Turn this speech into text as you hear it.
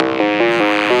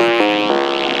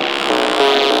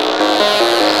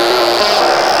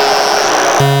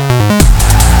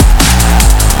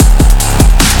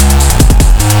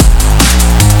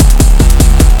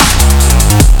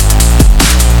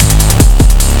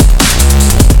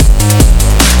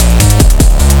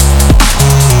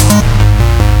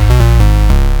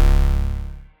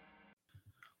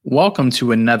Welcome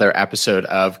to another episode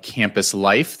of Campus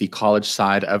Life, the college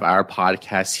side of our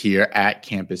podcast here at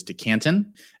Campus to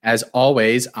Canton. As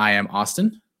always, I am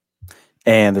Austin.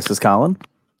 And this is Colin.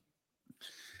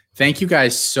 Thank you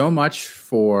guys so much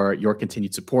for your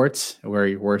continued support.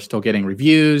 We're still getting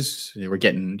reviews. We're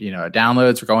getting,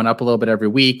 downloads. We're going up a little bit every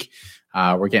week.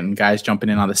 We're getting guys jumping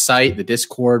in on the site, the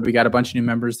Discord. We got a bunch of new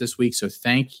members this week. So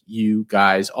thank you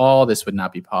guys all. This would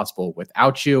not be possible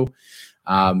without you.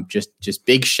 Just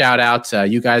big shout out.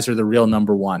 You guys are the real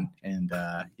number one, and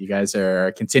you guys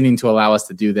are continuing to allow us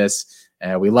to do this.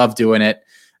 We love doing it.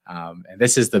 And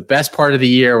this is the best part of the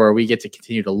year where we get to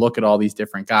continue to look at all these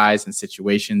different guys and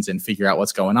situations and figure out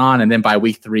what's going on. And then by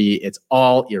week 3, it's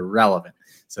all irrelevant.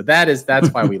 So that's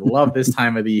why we love this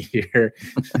time of the year.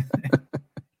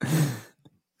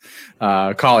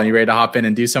 Colin, you ready to hop in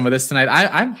and do some of this tonight?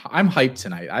 I'm hyped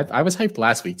tonight. I was hyped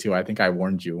last week too. I think I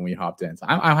warned you when we hopped in. So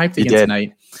I'm hyped again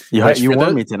tonight. You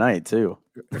warned me tonight too.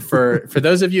 For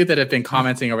those of you that have been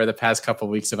commenting over the past couple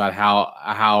of weeks about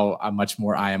how much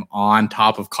more I am on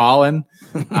top of Colin,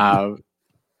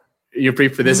 your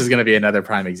brief for this is going to be another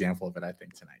prime example of it, I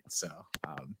think, tonight. So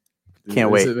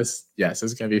can't wait. This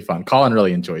is going to be fun. Colin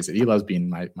really enjoys it. He loves being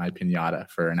my pinata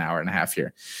for an hour and a half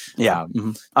here. Yeah,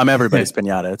 I'm everybody's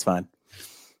pinata. It's fine.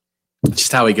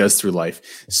 Just how he goes through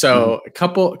life. So a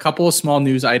couple of small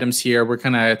news items here. We're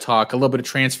going to talk a little bit of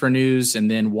transfer news and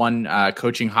then one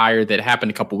coaching hire that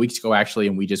happened a couple weeks ago, actually,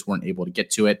 and we just weren't able to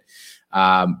get to it.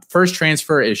 First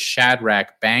transfer is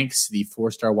Shadrack Banks, the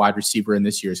 4-star wide receiver in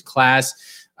this year's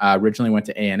class. Originally went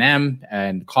to A&M,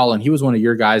 and Colin, he was one of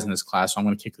your guys in this class, so I'm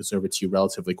going to kick this over to you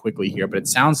relatively quickly here, but it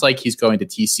sounds like he's going to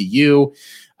TCU.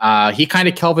 He kind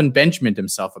of Kelvin Benjamin'd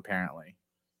himself, apparently.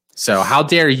 So how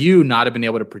dare you not have been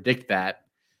able to predict that?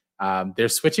 They're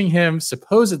switching him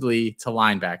supposedly to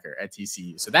linebacker at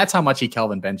TCU. So that's how much he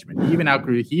Kelvin Benjamin. He even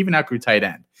outgrew tight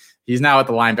end. He's now at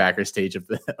the linebacker stage of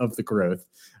the growth.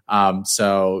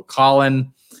 So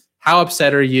Colin, how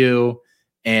upset are you?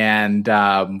 And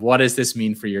what does this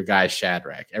mean for your guy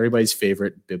Shadrack, everybody's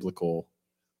favorite biblical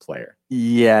player?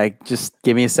 Yeah, just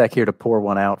give me a sec here to pour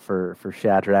one out for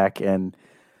Shadrack. And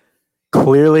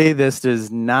clearly this does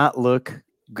not look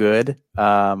good.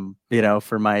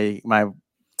 For my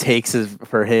takes is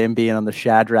for him being on the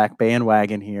Shadrack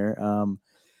bandwagon here.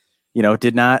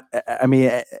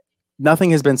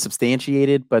 Nothing has been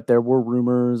substantiated, but there were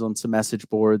rumors on some message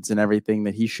boards and everything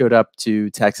that he showed up to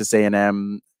Texas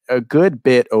A&M a good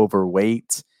bit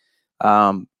overweight,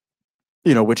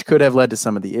 which could have led to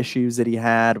some of the issues that he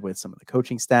had with some of the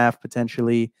coaching staff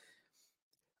potentially.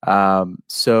 And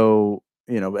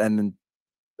then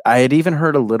I had even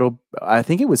heard I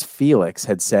think it was Felix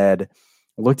had said,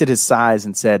 looked at his size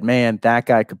and said, man, that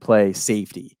guy could play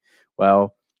safety.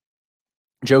 Well,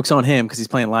 joke's on him because he's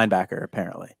playing linebacker,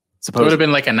 apparently. It would have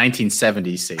been like a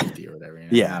 1970s safety or whatever.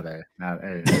 Yeah. Now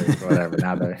they're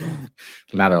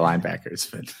linebackers.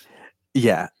 But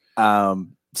yeah.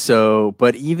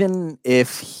 But even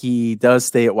if he does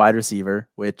stay at wide receiver,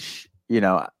 which,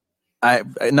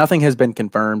 nothing has been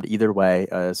confirmed either way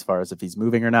as far as if he's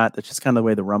moving or not. That's just kind of the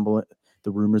way the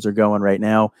rumors are going right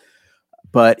now.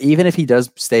 But even if he does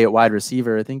stay at wide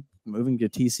receiver, I think moving to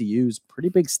TCU is pretty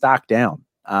big stock down.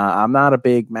 I'm not a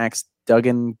big Max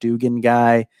Duggan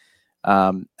guy.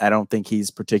 I don't think he's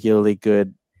particularly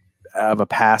good of a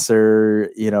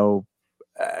passer.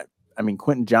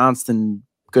 Quentin Johnston,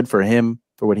 good for him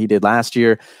for what he did last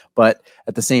year. But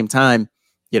at the same time,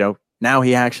 now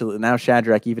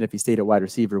Shadrack, even if he stayed at wide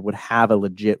receiver, would have a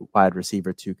legit wide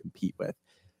receiver to compete with.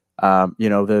 One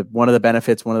of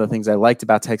the things I liked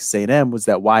about Texas A&M was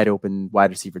that wide open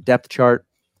wide receiver depth chart.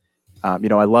 I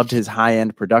loved his high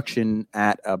end production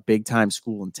at a big time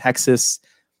school in Texas.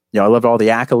 I loved all the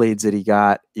accolades that he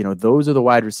got. Those are the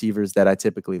wide receivers that I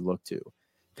typically look to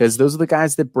because those are the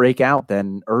guys that break out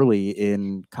then early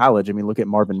in college. I mean, look at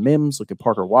Marvin Mims, look at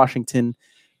Parker Washington,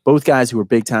 both guys who were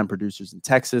big time producers in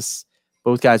Texas,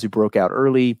 both guys who broke out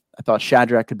early. I thought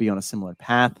Shadrack could be on a similar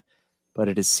path, but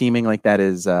it is seeming like that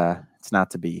is it's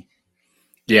not to be.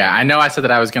 Yeah, I know I said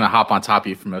that I was going to hop on top of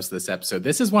you for most of this episode.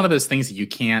 This is one of those things that you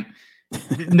can't.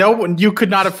 You could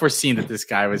not have foreseen that this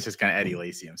guy was just going to Eddie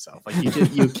Lacy himself. Like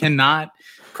you cannot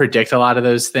predict a lot of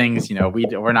those things.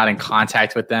 We're not in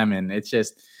contact with them, and it's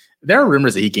just there are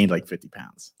rumors that he gained like 50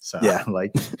 pounds. So yeah,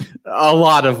 like a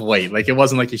lot of weight. Like it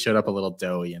wasn't like he showed up a little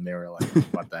doughy, and they were like,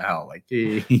 "What the hell?" Like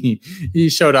he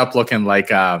showed up looking like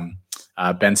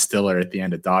Ben Stiller at the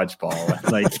end of Dodgeball.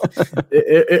 Like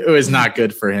it was not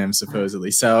good for him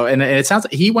supposedly. So and it sounds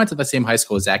like he went to the same high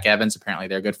school as Zach Evans. Apparently,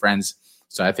 they're good friends.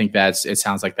 So I think it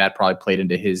sounds like that probably played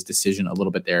into his decision a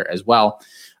little bit there as well.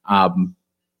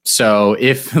 So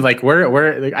if like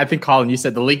we're like, I think Colin, you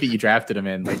said the league that you drafted him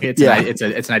in, like it's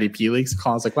an IDP league. So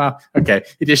Colin's like, well, okay,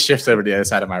 he just shifts over to the other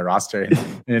side of my roster,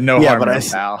 and no harm, no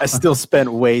foul. I still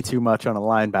spent way too much on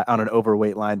an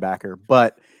overweight linebacker,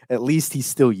 but at least he's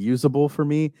still usable for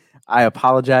me. I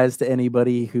apologize to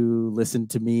anybody who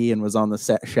listened to me and was on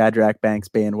the Shadrack Banks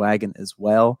bandwagon as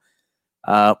well.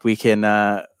 We can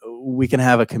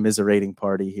have a commiserating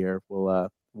party here.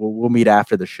 We'll meet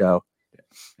after the show.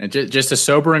 And just a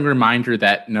sobering reminder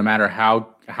that no matter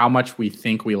how much we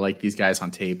think we like these guys on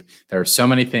tape, there are so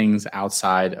many things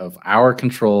outside of our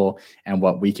control and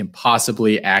what we can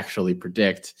possibly actually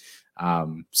predict.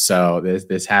 So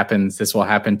this happens. This will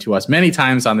happen to us many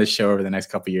times on this show over the next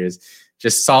couple of years. I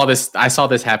saw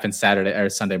this happen Saturday or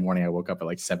Sunday morning. I woke up at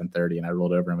like 7:30 and I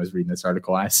rolled over and was reading this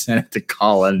article. I sent it to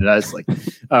Colin and I was like,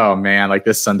 oh man, like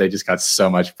this Sunday just got so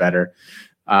much better.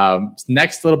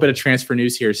 Next little bit of transfer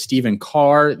news here. Stephen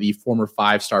Carr, the former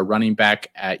 5-star running back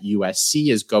at USC,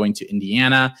 is going to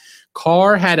Indiana.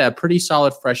 Carr had a pretty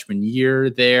solid freshman year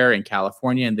there in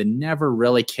California and then never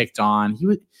really kicked on.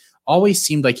 Always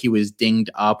seemed like he was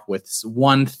dinged up with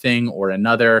one thing or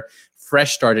another.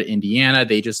 Fresh start at Indiana.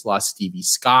 They just lost Stevie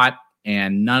Scott,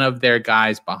 and none of their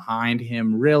guys behind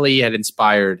him really had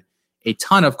inspired a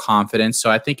ton of confidence. So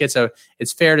I think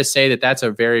it's fair to say that that's a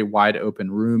very wide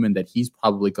open room and that he's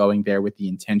probably going there with the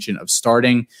intention of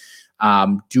starting.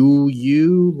 Do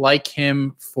you like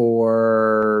him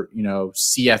for,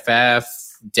 CFF,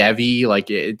 Devy? Like,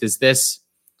 does this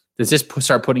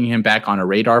start putting him back on a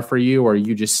radar for you, or are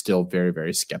you just still very,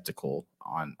 very skeptical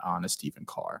on a Stephen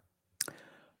Carr?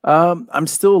 I'm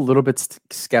still a little bit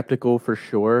skeptical for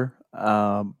sure.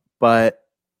 But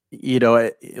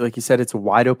like you said, it's a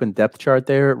wide open depth chart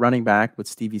there at running back with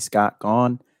Stevie Scott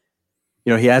gone.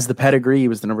 He has the pedigree. He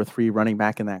was the number 3 running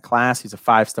back in that class. He's a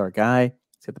 5-star guy.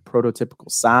 He's got the prototypical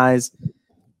size.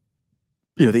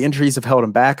 The injuries have held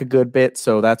him back a good bit.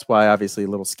 So that's why obviously a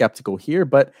little skeptical here,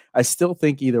 but I still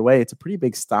think either way, it's a pretty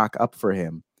big stock up for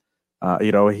him.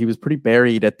 He was pretty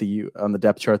buried on the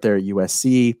depth chart there at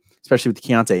USC, especially with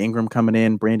Keontae Ingram coming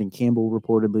in. Brandon Campbell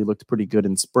reportedly looked pretty good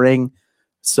in spring.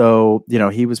 So,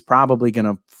 he was probably going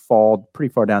to fall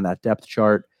pretty far down that depth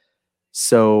chart.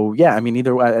 So, yeah, I mean,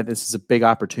 either way, this is a big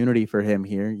opportunity for him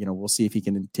here. We'll see if he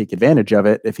can take advantage of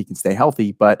it, if he can stay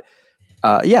healthy. But,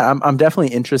 I'm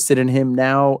definitely interested in him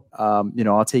now.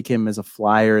 I'll take him as a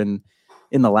flyer in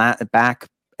the back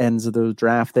ends of the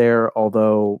draft there,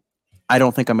 although I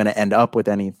don't think I'm going to end up with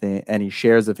any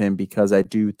shares of him, because I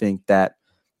do think that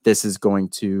this is going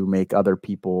to make other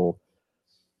people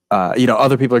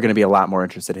other people are going to be a lot more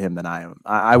interested in him than I am.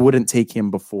 I wouldn't take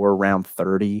him before round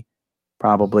 30,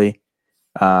 probably.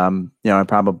 I'd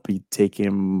probably take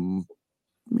him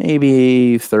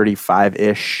maybe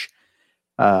 35-ish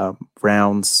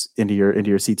rounds into your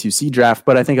C2C draft,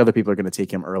 but I think other people are going to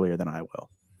take him earlier than I will.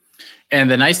 And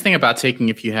the nice thing about taking,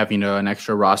 if you have, an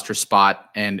extra roster spot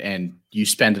and you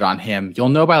spend it on him, you'll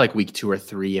know by like week 2 or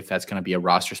 3 if that's going to be a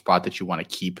roster spot that you want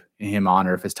to keep him on,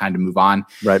 or if it's time to move on.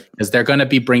 Right. Because they're going to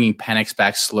be bringing Penix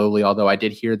back slowly, although I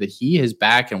did hear that he is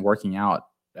back and working out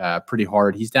pretty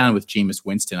hard. He's down with Jameis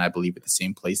Winston, I believe, at the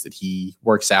same place that he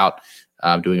works out,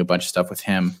 doing a bunch of stuff with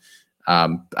him.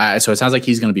 So it sounds like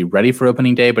he's going to be ready for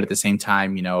opening day, but at the same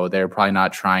time, they're probably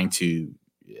not trying to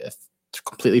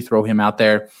completely throw him out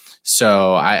there.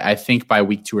 So I think by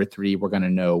week 2 or 3, we're going to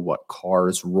know what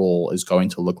Carr's role is going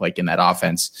to look like in that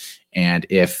offense. And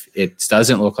if it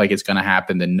doesn't look like it's going to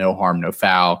happen, then no harm, no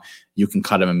foul. You can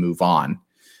cut him and move on.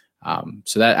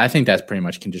 So that, I think that's pretty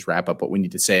much can just wrap up what we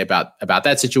need to say about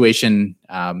that situation.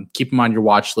 Keep him on your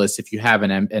watch list. If you have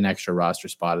an extra roster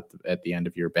spot at the end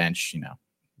of your bench,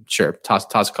 sure,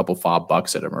 toss a couple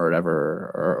 $5 at him or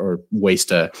whatever, or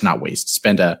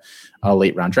spend a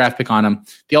late round draft pick on him.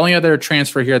 The only other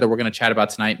transfer here that we're going to chat about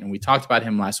tonight, and we talked about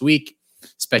him last week,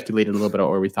 speculated a little bit on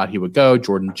where we thought he would go,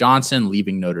 Jordan Johnson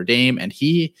leaving Notre Dame, and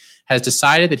he has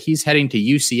decided that he's heading to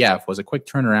UCF. Was a quick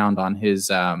turnaround on his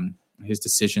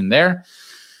decision there.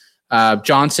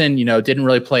 Johnson, didn't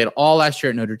really play at all last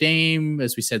year at Notre Dame.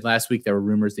 As we said last week, there were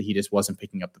rumors that he just wasn't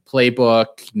picking up the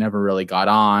playbook, never really got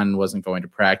on, wasn't going to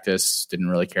practice, didn't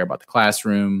really care about the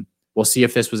classroom. We'll see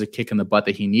if this was a kick in the butt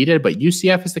that he needed, but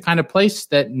UCF is the kind of place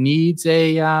that needs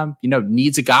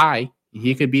needs a guy.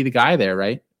 He could be the guy there,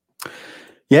 right?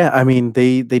 Yeah, I mean,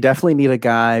 they definitely need a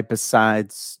guy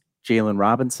besides Jalen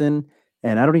Robinson,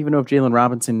 and I don't even know if Jalen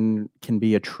Robinson can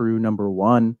be a true number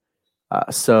 1.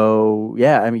 So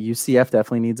yeah, I mean, UCF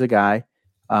definitely needs a guy.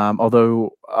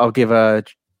 Although I'll give a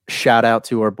shout out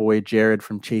to our boy Jared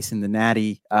from Chasing the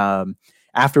Natty.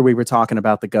 After we were talking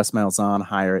about the Gus Malzahn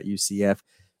hire at UCF,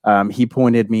 he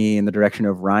pointed me in the direction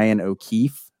of Ryan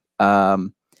O'Keefe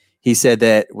He said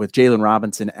that with Jalen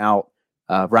Robinson out,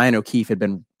 Ryan O'Keefe had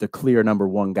been the clear number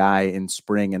one guy in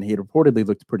spring, and he had reportedly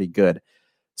looked pretty good.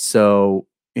 So,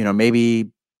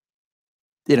 maybe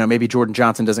Jordan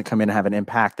Johnson doesn't come in and have an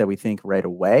impact that we think right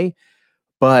away.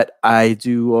 But I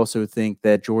do also think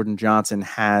that Jordan Johnson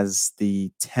has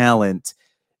the talent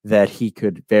that he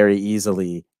could very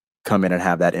easily come in and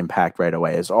have that impact right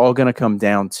away. It's all going to come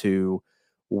down to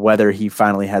whether he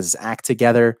finally has his act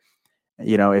together.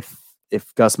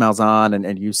 If Gus Malzahn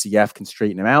and UCF can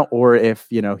straighten him out, or if,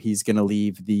 he's going to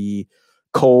leave the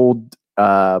cold,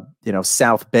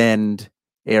 South Bend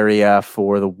area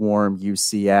for the warm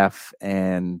UCF,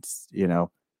 and,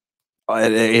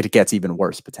 it gets even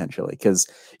worse potentially, because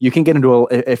you can get into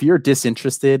if you're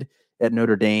disinterested at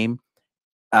Notre Dame,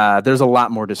 there's a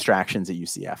lot more distractions at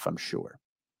UCF, I'm sure.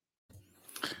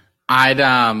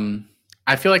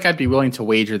 I feel like I'd be willing to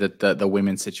wager that the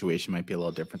women's situation might be a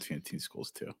little different between the two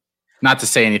schools too. Not to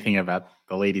say anything about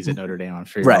the ladies at Notre Dame. I'm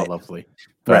sure you're all lovely.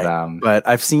 But but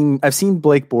I've seen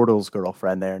Blake Bortles'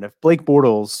 girlfriend there, and if Blake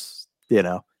Bortles,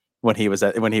 when he was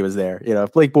there,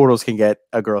 if Blake Bortles can get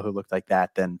a girl who looked like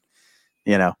that, then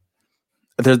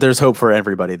there's hope for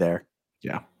everybody there.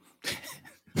 Yeah.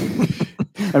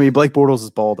 I mean, Blake Bortles is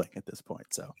balding at this point,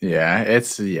 so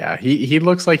he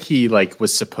looks like he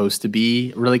was supposed to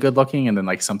be really good looking, and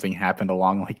then something happened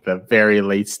along the very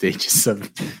late stages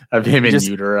of him in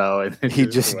utero, and he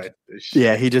just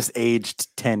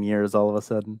aged 10 years all of a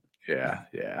sudden.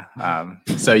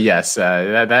 So yes,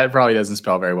 that probably doesn't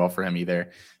spell very well for him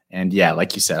either. And yeah,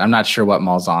 like you said, I'm not sure what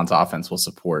Malzahn's offense will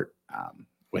support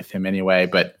with him anyway,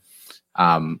 but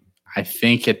I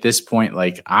think at this point,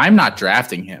 I'm not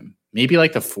drafting him. Maybe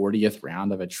the 40th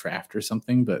round of a draft or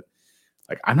something, but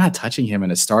I'm not touching him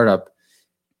in a startup.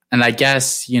 And I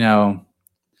guess,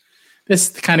 this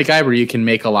is the kind of guy where you can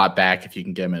make a lot back if you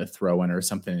can get him in a throw-in or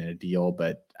something in a deal,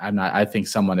 but I think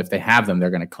if they have them, they're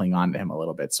going to cling on to him a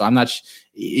little bit. So I'm not,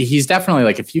 he's definitely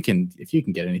if you can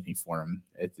get anything for him,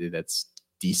 that's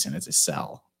decent, it's a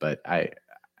sell, but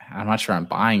I'm not sure I'm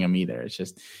buying him either. It's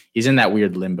just, he's in that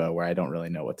weird limbo where I don't really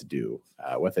know what to do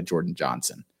with a Jordan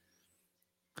Johnson.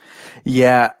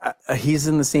 Yeah, he's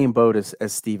in the same boat as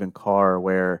Stephen Carr,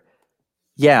 where,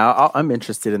 I'm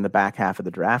interested in the back half of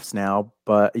the drafts now,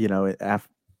 but,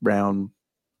 around,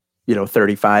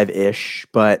 35-ish.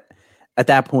 But at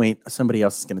that point, somebody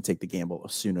else is going to take the gamble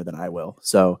sooner than I will.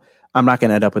 So I'm not going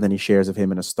to end up with any shares of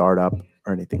him in a startup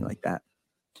or anything like that.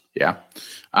 Yeah.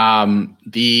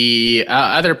 The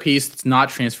other piece that's not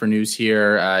transfer news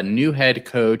here, new head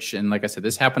coach. And like I said,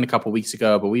 this happened a couple weeks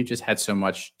ago, but we've just had so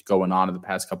much going on in the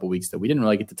past couple weeks that we didn't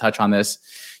really get to touch on this.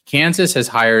 Kansas has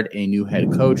hired a new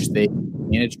head coach. They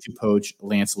managed to poach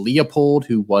Lance Leopold,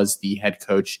 who was the head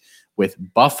coach with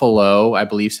Buffalo, I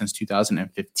believe, since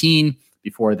 2015.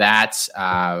 Before that,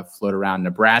 floated around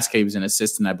Nebraska. He was an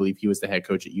assistant. I believe he was the head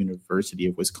coach at University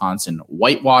of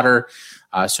Wisconsin-Whitewater.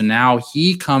 So now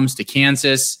he comes to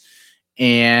Kansas,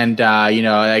 and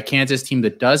a Kansas team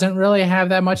that doesn't really have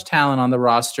that much talent on the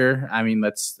roster. I mean,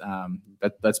 let's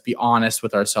be honest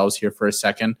with ourselves here for a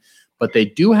second. But they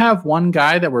do have one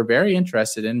guy that we're very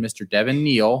interested in, Mr. Devin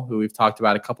Neal, who we've talked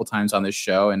about a couple times on this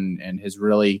show, and has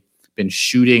really been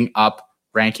shooting up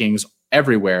rankings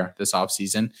everywhere this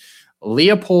offseason.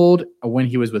 Leopold, when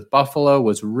he was with Buffalo,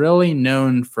 was really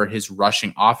known for his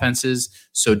rushing offenses.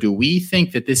 So do we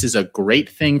think that this is a great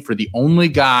thing for the only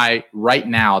guy right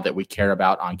now that we care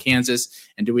about on Kansas?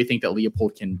 And do we think that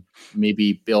Leopold can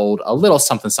maybe build a little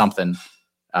something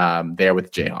there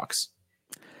with the Jayhawks?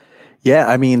 Yeah,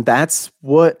 I mean, that's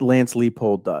what Lance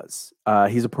Leopold does.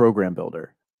 He's a program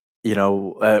builder.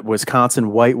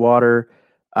 Wisconsin Whitewater,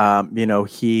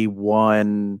 he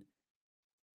won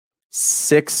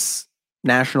 6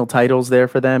 national titles there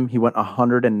for them. He went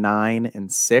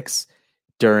 109-6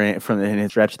 in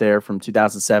his stretch there from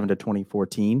 2007 to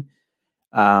 2014.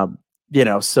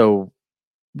 So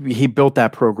he built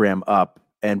that program up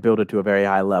and built it to a very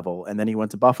high level. And then he went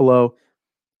to Buffalo.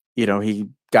 He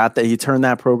turned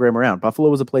that program around. Buffalo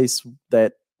was a place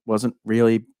that wasn't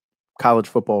really college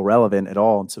football relevant at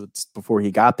all. And so it's before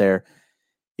he got there.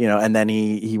 And then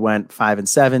he went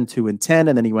 5-7, 2-10,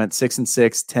 and then he went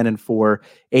 6-6, 10-4,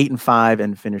 8-5,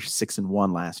 and finished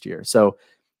 6-1 last year. So,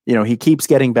 he keeps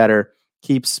getting better,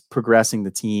 keeps progressing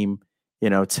the team,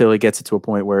 till he gets it to a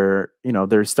point where,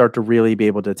 they start to really be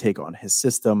able to take on his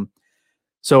system.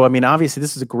 So, I mean, obviously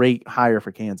this is a great hire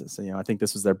for Kansas. I think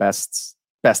this is their best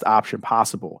option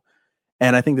possible.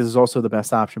 And I think this is also the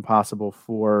best option possible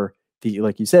for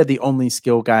like you said, the only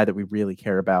skill guy that we really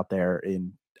care about there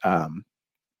in,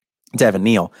 Devin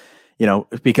Neal,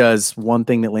 because one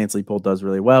thing that Lance Leopold does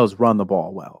really well is run the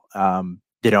ball well.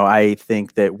 I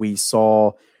think that we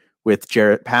saw with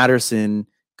Jarrett Patterson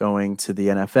going to the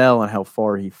NFL and how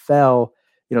far he fell,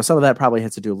 some of that probably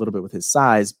has to do a little bit with his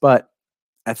size, but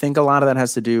I think a lot of that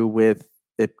has to do with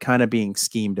it kind of being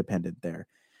scheme dependent there.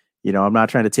 I'm not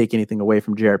trying to take anything away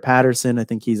from Jarrett Patterson. I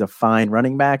think he's a fine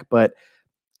running back, but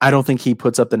I don't think he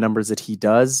puts up the numbers that he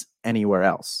does anywhere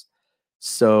else.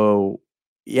 So,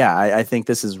 yeah, I think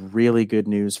this is really good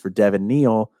news for Devin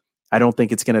Neal. I don't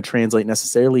think it's going to translate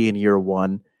necessarily in year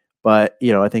one, but,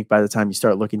 I think by the time you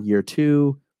start looking year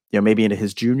two, maybe into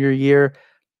his junior year,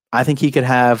 I think he could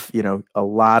have, a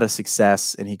lot of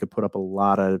success, and he could put up a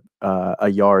lot of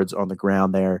yards on the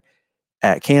ground there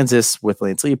at Kansas with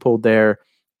Lance Leopold there.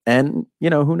 And,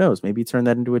 who knows, maybe turn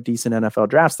that into a decent NFL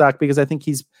draft stock, because I think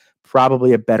he's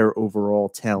probably a better overall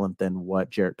talent than what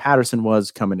Jarrett Patterson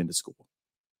was coming into school.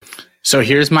 So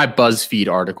here's my BuzzFeed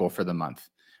article for the month.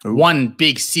 Ooh. One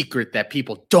big secret that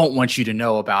people don't want you to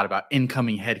know about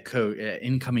incoming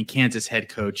Kansas head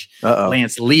coach,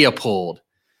 Lance Leopold.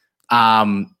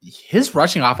 His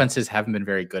rushing offenses haven't been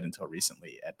very good until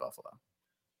recently at Buffalo.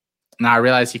 Now I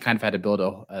realize he kind of had to build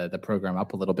the program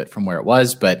up a little bit from where it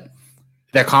was, but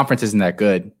their conference isn't that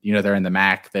good. They're in the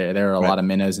MAC. There are a lot of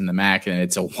minnows in the MAC, and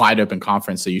it's a wide open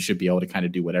conference, so you should be able to kind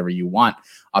of do whatever you want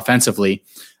offensively.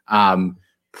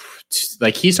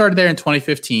 Like he started there in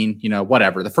 2015,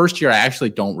 whatever. The first year I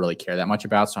actually don't really care that much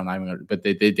about, so I'm not even gonna, but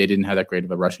they didn't have that great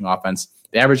of a rushing offense.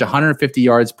 They averaged 150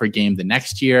 yards per game the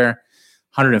next year,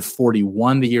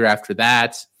 141 the year after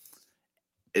that.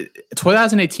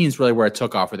 2018 is really where it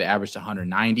took off, where they averaged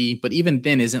 190, but even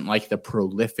then isn't like the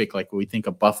prolific, like we think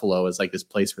of Buffalo as like this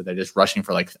place where they're just rushing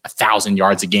for like 1,000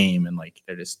 yards a game and like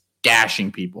they're just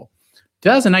gashing people.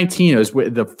 2019 was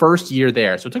the first year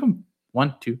there. So it took them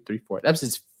 1, 2, 3, 4. That was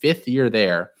his 5th year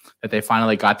there that they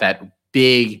finally got that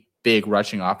big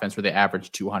rushing offense where they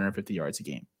averaged 250 yards a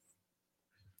game.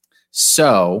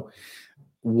 So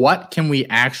what can we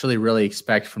actually really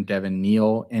expect from Devin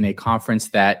Neal in a conference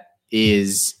that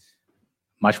is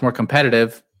much more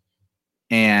competitive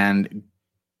and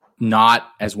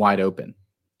not as wide open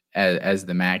as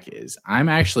the MAC is? I'm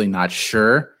actually not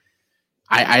sure.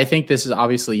 I think this is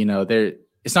obviously,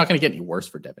 it's not going to get any worse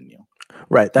for Devin Neal.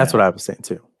 Right. That's what I was saying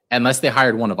too. Unless they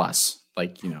hired one of us,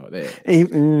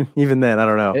 even then, I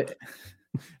don't know.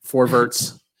 4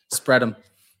 verts, spread them.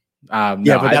 But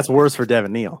that's worse for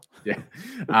Devin Neal. Yeah.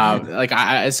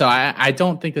 I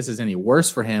don't think this is any worse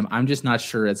for him. I'm just not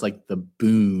sure it's like the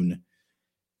boon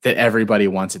that everybody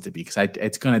wants it to be, because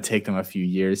it's going to take them a few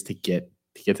years to get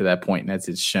to that point. And as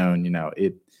it's shown,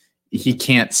 he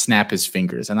can't snap his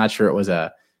fingers. I'm not sure it was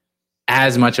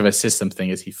as much of a system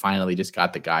thing as he finally just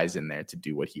got the guys in there to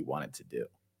do what he wanted to do.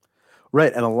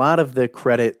 Right. And a lot of the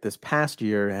credit this past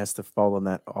year has to fall on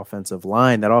that offensive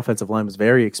line. That offensive line was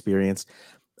very experienced.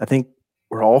 I think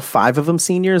were all 5 of them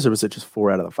seniors, or was it just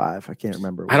 4 out of the 5? I can't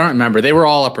remember. I don't remember. They were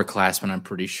all upperclassmen, I'm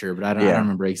pretty sure, but I don't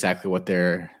remember exactly what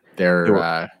their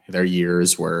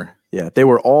years were. Yeah, they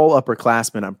were all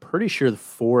upperclassmen. I'm pretty sure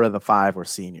 4 of the 5 were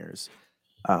seniors.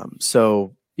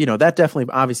 So, that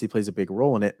definitely obviously plays a big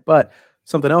role in it. But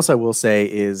something else I will say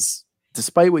is,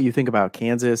 despite what you think about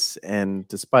Kansas and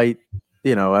despite,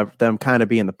 them kind of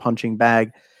being the punching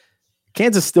bag,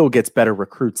 Kansas still gets better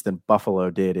recruits than Buffalo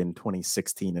did in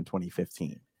 2016 and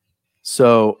 2015.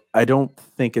 So I don't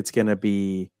think it's going to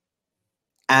be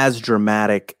as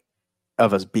dramatic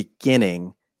of a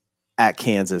beginning at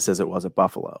Kansas as it was at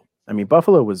Buffalo. I mean,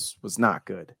 Buffalo was not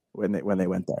good when they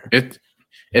went there.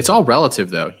 It's all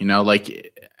relative, though. He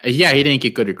didn't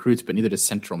get good recruits, but neither did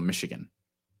Central Michigan,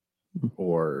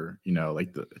 or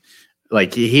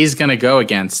he's going to go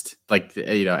against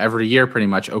every year pretty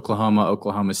much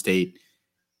Oklahoma State,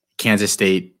 Kansas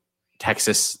State,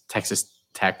 Texas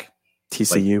Tech,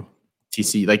 TCU,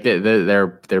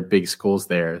 they're big schools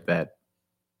there that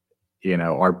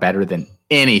are better than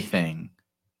anything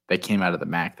that came out of the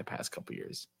MAC the past couple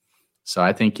years. So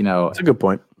I think that's a good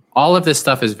point. All of this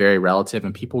stuff is very relative,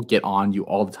 and people get on you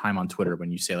all the time on Twitter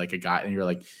when you say like a guy and you're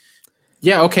like,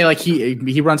 yeah, okay, like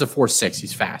he runs a 4.6,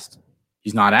 he's fast.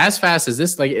 He's not as fast as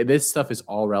this. Like, this stuff is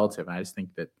all relative. And I just think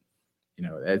that,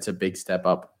 it's a big step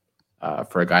up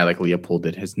for a guy like Leopold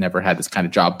that has never had this kind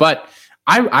of job. But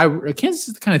Kansas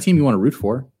is the kind of team you want to root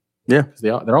for. Yeah.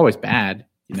 They're always bad.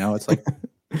 It's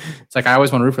like, I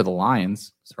always want to root for the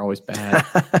Lions. They're always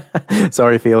bad.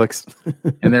 Sorry, Felix.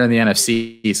 And they're in the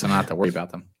NFC, so I don't have to worry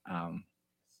about them.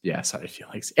 Sorry,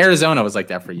 Felix. Arizona was like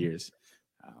that for years.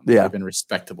 They've been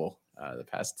respectable the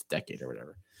past decade or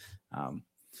whatever.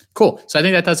 Cool. So I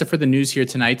think that does it for the news here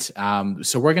tonight.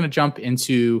 So we're going to jump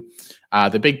into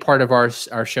the big part of our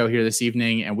show here this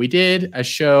evening. And we did a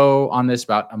show on this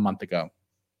about a month ago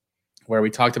where we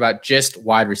talked about just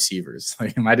wide receivers.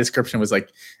 Like my description was like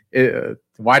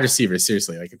wide receivers,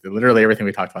 seriously, like literally everything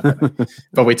we talked about that night.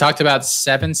 But we talked about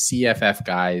 7 CFF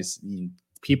guys,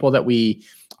 people that we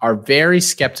are very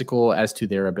skeptical as to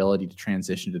their ability to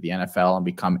transition to the NFL and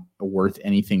become worth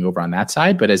anything over on that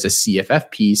side. But as a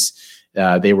CFF piece,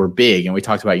 they were big. And we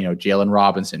talked about, Jalen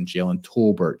Robinson, Jalen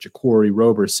Tolbert, Ja'Cory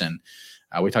Roberson.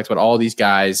 We talked about all these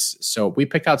guys. So we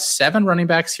picked out 7 running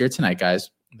backs here tonight, guys,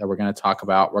 that we're going to talk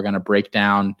about. We're going to break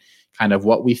down kind of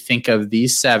what we think of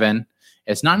these 7.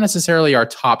 It's not necessarily our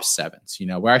top 7s.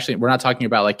 We're not talking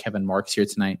about like Kevin Marks here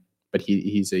tonight, but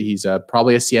he's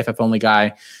probably a CFF only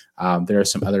guy. There are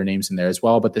some other names in there as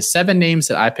well. But the 7 names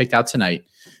that I picked out tonight,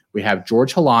 we have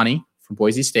George Holani from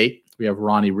Boise State. We have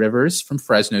Ronnie Rivers from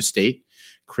Fresno State,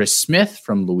 Chris Smith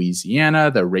from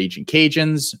Louisiana, the Raging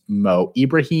Cajuns, Mo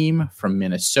Ibrahim from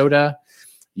Minnesota,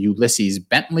 Ulysses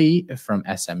Bentley from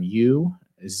SMU,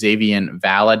 Xavier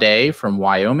Valladay from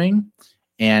Wyoming,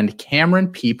 and Cameron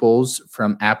Peoples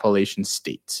from Appalachian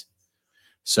State.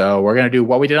 So we're going to do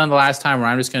what we did on the last time, where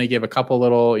I'm just going to give a couple a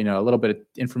little bit of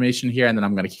information here, and then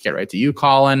I'm going to kick it right to you,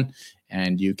 Colin,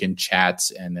 and you can chat,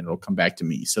 and then it'll come back to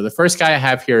me. So the first guy I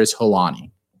have here is Holani.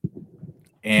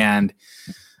 And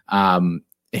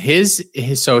his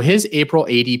April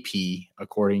ADP,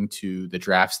 according to the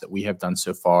drafts that we have done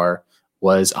so far,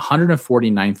 was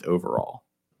 149th overall.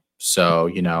 So,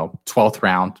 12th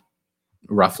round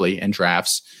roughly in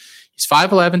drafts. He's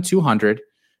 5'11", 200,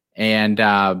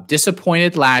 and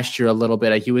disappointed last year a little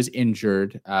bit. He was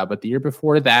injured, but the year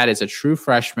before that, as a true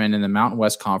freshman in the Mountain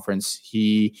West Conference,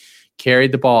 he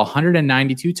carried the ball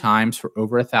 192 times for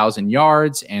over 1,000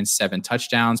 yards and 7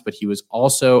 touchdowns, but he was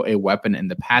also a weapon in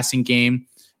the passing game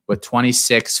with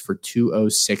 26 for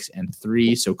 206 and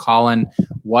 3. So, Colin,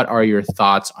 what are your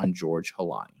thoughts on George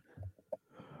Holani?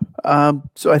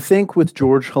 So I think with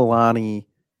George Holani,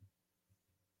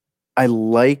 I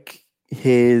like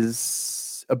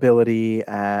his ability,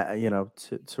 to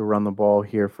run the ball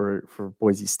here for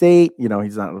Boise State.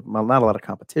 He's not a lot of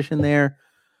competition there.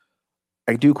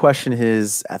 I do question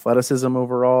his athleticism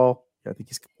overall. I think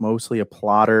he's mostly a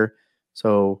plotter.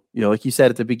 So, like you said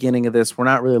at the beginning of this, we're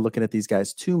not really looking at these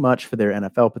guys too much for their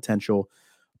NFL potential.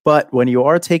 But when you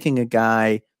are taking a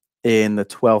guy in the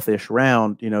 12th-ish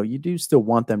round, you do still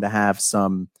want them to have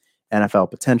some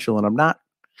NFL potential. And I'm not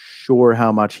sure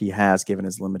how much he has given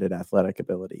his limited athletic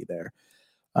ability there.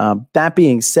 That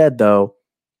being said, though,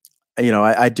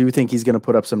 I do think he's going to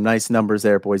put up some nice numbers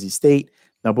there at Boise State.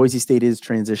 Now, Boise State is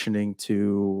transitioning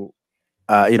to,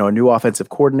 a new offensive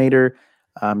coordinator.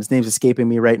 His name's escaping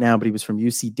me right now, but he was from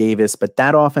UC Davis. But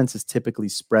that offense is typically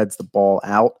spreads the ball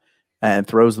out and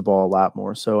throws the ball a lot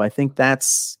more. So I think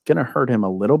that's going to hurt him a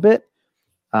little bit.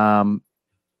 So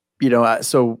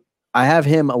I have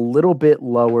him a little bit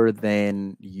lower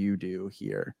than you do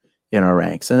here in our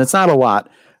ranks. And it's not a lot,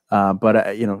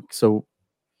 but so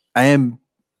I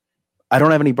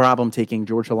don't have any problem taking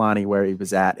George Holani where he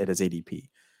was at his ADP.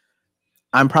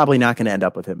 I'm probably not going to end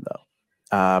up with him,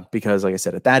 though, because, like I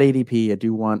said, at that ADP, I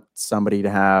do want somebody to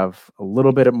have a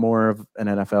little bit more of an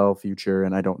NFL future,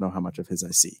 and I don't know how much of his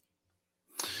I see.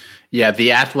 Yeah,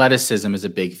 the athleticism is a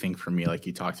big thing for me, like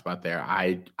you talked about there.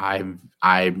 I'm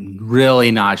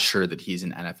really not sure that he's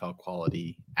an NFL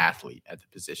quality athlete at the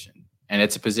position, and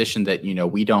it's a position that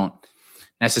we don't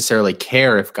necessarily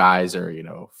care if guys are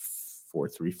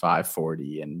 4.35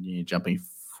 40 and jumping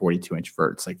 42-inch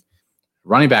verts. Like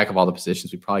running back of all the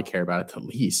positions, we probably care about it the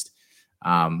least.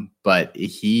 But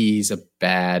he's a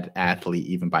bad athlete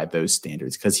even by those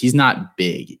standards because he's not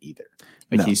big either.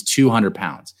 Like he's 200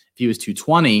 pounds. If he was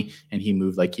 220 and he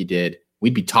moved like he did,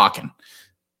 we'd be talking.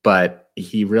 But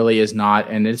he really is not.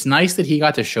 And it's nice that he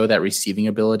got to show that receiving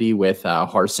ability with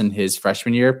Harsin his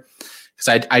freshman year,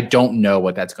 because I don't know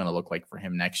what that's going to look like for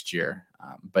him next year.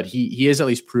 But he has at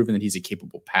least proven that he's a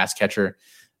capable pass catcher.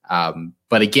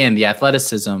 But again, the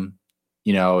athleticism,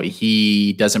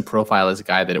 he doesn't profile as a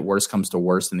guy that at worst comes to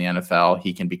worst in the NFL.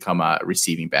 He can become a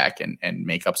receiving back and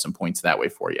make up some points that way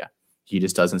for you. He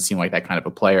just doesn't seem like that kind of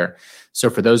a player. So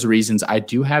for those reasons, I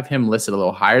do have him listed a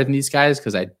little higher than these guys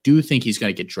because I do think he's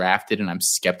going to get drafted, and I'm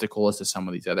skeptical as to some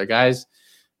of these other guys.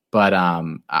 But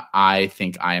I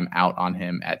think I am out on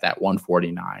him at that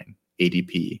 149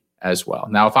 ADP as well.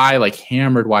 Now, if I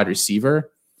hammered wide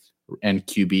receiver and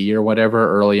QB or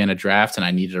whatever early in a draft and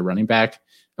I needed a running back,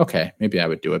 okay, maybe I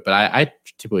would do it. But I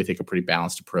typically take a pretty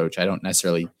balanced approach. I don't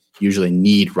necessarily usually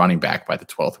need running back by the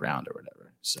 12th round or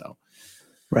whatever. So,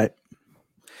 right.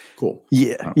 Cool.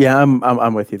 Yeah,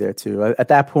 I'm with you there too. At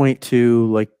that point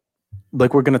too, like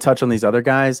we're going to touch on these other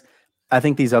guys. I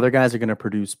think these other guys are going to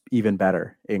produce even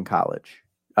better in college.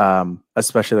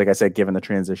 especially, like I said, given the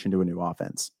transition to a new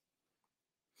offense.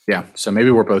 Yeah, so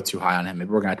maybe we're both too high on him. Maybe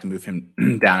we're going to have to move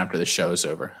him down after the show is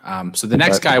over. So the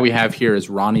next guy we have here is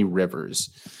Ronnie Rivers.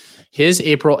 His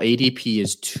April ADP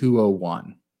is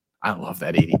 201. I love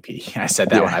that ADP. I said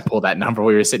that when I pulled that number.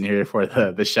 We were sitting here for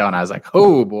the show, and I was like,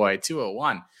 oh, boy,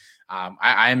 201.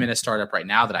 I am in a startup right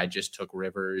now that I just took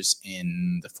Rivers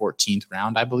in the 14th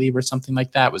round, I believe, or something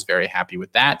like that. Was very happy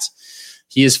with that.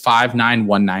 He is 5'9",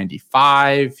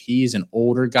 195. He's an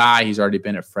older guy. He's already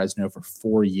been at Fresno for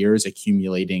 4 years,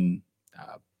 accumulating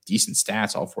decent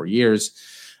stats all 4 years.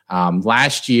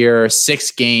 Last year,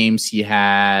 6 games, he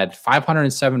had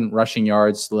 507 rushing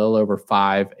yards, a little over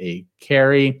 5 a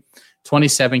carry,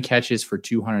 27 catches for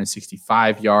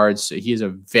 265 yards. So he is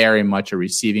very much a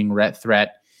receiving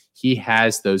threat. He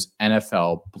has those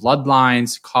NFL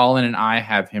bloodlines. Colin and I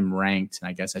have him ranked, and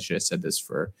I guess I should have said this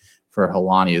for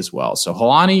Helani as well. So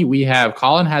Helani,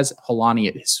 Colin has Helani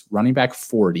at his running back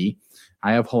 40.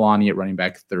 I have Helani at running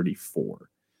back 34.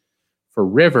 For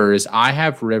Rivers, I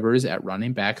have Rivers at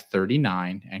running back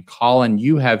 39, and Colin,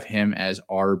 you have him as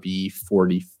RB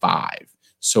 45.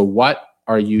 So what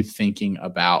are you thinking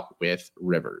about with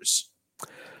Rivers?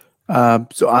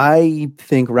 So I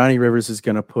think Ronnie Rivers is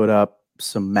going to put up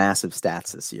some massive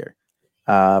stats this year.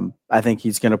 I think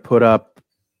he's going to put up,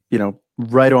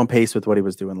 right on pace with what he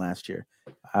was doing last year.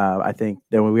 I think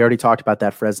that when we already talked about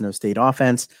that Fresno State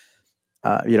offense,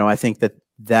 I think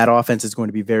that offense is going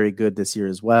to be very good this year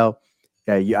as well.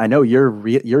 I know you're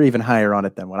even higher on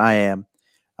it than what I am.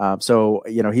 So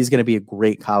he's going to be a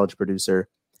great college producer.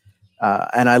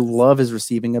 And I love his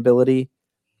receiving ability.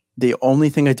 The only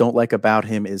thing I don't like about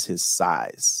him is his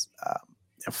size.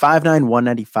 5'9",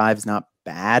 195 is not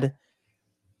bad,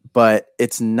 but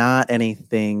it's not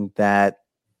anything that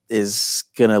is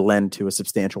going to lend to a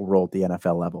substantial role at the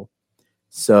NFL level.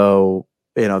 So,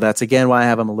 that's again why I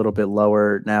have him a little bit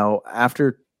lower. Now,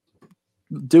 after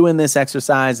doing this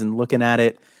exercise and looking at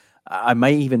it, I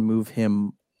might even move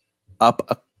him up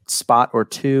a spot or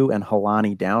two and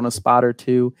Helani down a spot or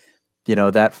two.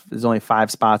 That there's only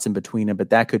 5 spots in between them,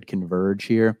 but that could converge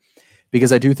here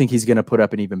because I do think he's going to put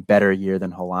up an even better year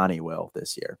than Helani will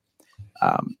this year.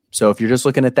 So if you're just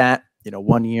looking at that,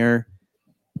 1 year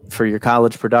for your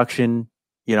college production,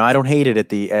 I don't hate it at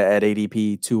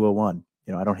ADP 201.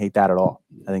 I don't hate that at all.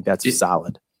 I think that's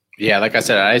solid. Yeah, like I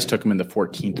said, I just took him in the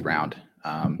 14th round.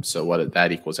 So what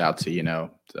that equals out to,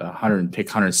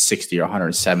 160 or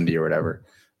 170 or whatever.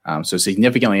 So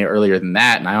significantly earlier than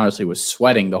that. And I honestly was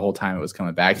sweating the whole time it was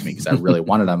coming back to me because I really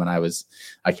wanted him. And I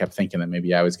kept thinking that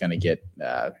maybe I was going to get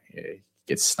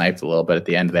sniped a little bit at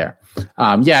the end there.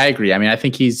 Yeah, I agree. I mean, I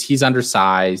think he's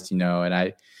undersized,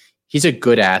 and he's a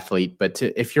good athlete, but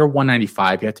if you're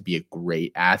 195, you have to be a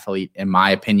great athlete, in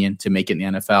my opinion, to make it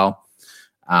in the NFL.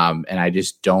 And I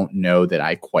just don't know that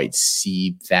I quite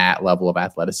see that level of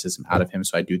athleticism out of him.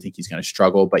 So I do think he's going to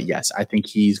struggle. But yes, I think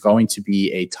he's going to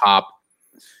be a top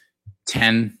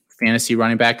 10 fantasy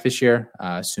running back this year,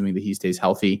 assuming that he stays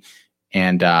healthy.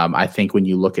 And I think when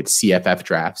you look at CFF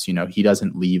drafts, he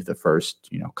doesn't leave the first,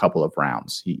 couple of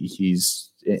rounds. He's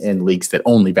in leagues that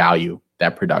only value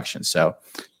that production. So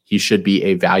he should be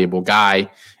a valuable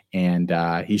guy, and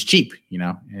he's cheap.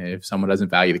 If someone doesn't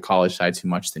value the college side too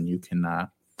much, then you can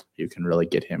really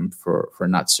get him for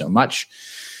not so much.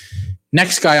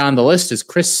 Next guy on the list is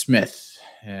Chris Smith.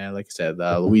 Like I said,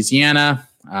 Louisiana,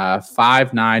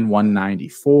 5'9",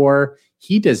 194.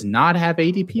 He does not have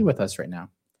ADP with us right now.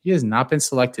 He has not been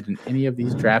selected in any of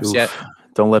these drafts yet.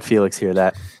 Don't let Felix hear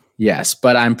that. Yes,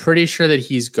 but I'm pretty sure that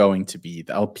he's going to be.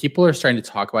 People are starting to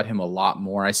talk about him a lot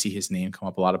more. I see his name come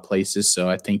up a lot of places, so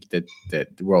I think that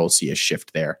we'll see a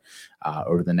shift there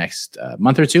over the next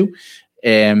month or two.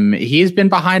 He's been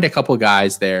behind a couple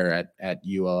guys there at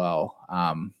ULL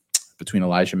between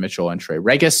Elijah Mitchell and Trey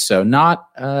Regis, so not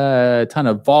a ton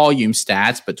of volume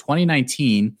stats, but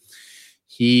 2019,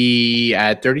 he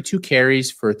had 32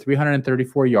 carries for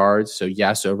 334 yards. So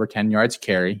yes, over 10 yards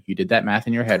carry. You did that math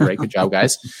in your head, right? Good job,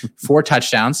 guys. 4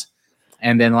 touchdowns.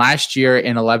 And then last year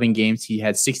in 11 games, he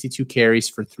had 62 carries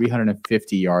for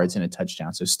 350 yards and a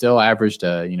touchdown. So still averaged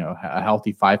a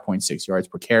healthy 5.6 yards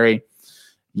per carry.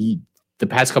 The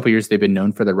past couple of years, they've been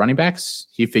known for their running backs.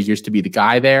 He figures to be the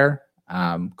guy there.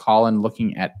 Colin,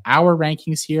 looking at our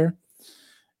rankings here,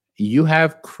 you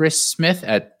have Chris Smith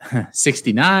at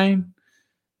 69.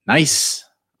 Nice.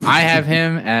 I have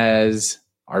him as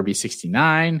RB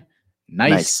 69.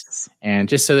 Nice. And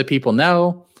just so that people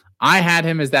know, I had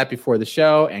him as that before the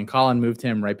show, and Colin moved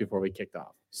him right before we kicked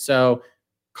off. So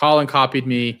Colin copied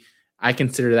me. I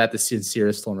consider that the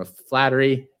sincerest form of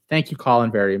flattery. Thank you,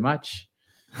 Colin, very much.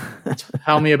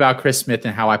 Tell me about Chris Smith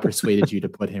and how I persuaded you to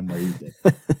put him where you did.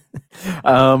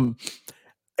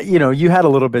 You had a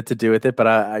little bit to do with it, but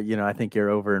I think you're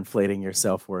overinflating your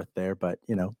self-worth there. But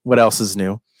what else is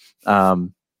new?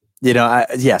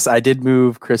 Yes, I did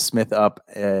move Chris Smith up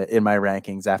in my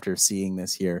rankings after seeing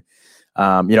this here.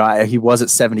 He was at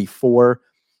 74.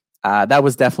 That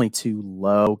was definitely too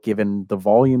low given the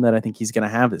volume that I think he's going to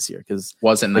have this year. Because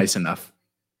wasn't nice enough.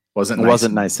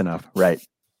 Wasn't nice enough, right?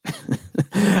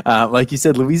 Like you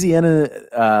said, Louisiana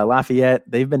Lafayette,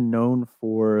 they've been known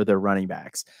for their running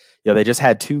backs. They just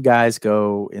had two guys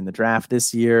go in the draft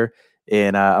this year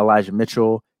in Elijah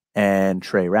Mitchell and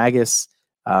Trey Ragas.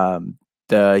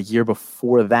 The year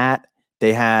before that,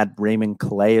 they had Raymond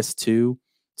Calais too.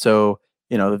 So,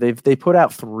 they put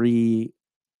out three.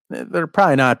 They're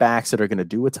probably not backs that are going to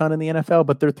do a ton in the NFL,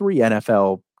 but they're three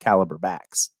NFL caliber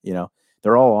backs.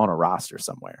 They're all on a roster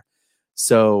somewhere.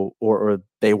 So, or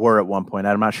they were at one point.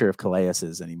 I'm not sure if Calais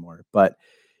is anymore, but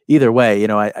either way,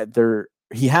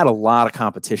 he had a lot of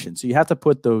competition. So you have to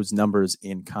put those numbers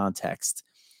in context.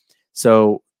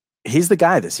 So he's the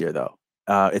guy this year, though.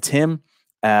 It's him.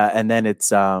 And then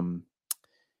it's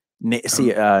Nate's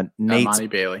Amani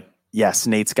Bailey. Yes,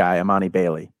 Nate's guy, Amani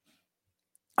Bailey.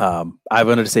 I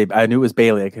wanted to say I knew it was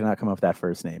Bailey. I could not come up with that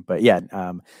first name, but yeah,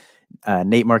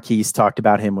 Nate Marquise talked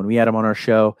about him when we had him on our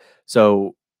show.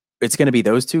 So it's going to be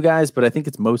those two guys, but I think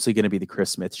it's mostly going to be the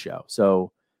Chris Smith show.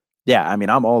 So yeah, I mean,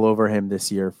 I'm all over him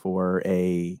this year for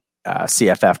a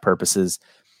CFF purposes.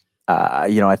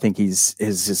 I think he's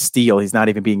his steal. He's not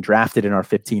even being drafted in our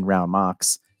 15 round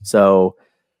mocks. So,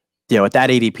 at that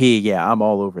ADP, yeah, I'm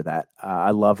all over that.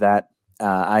 I love that.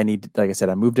 Like I said,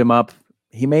 I moved him up.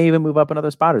 He may even move up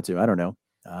another spot or two. I don't know.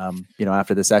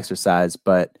 After this exercise,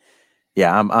 but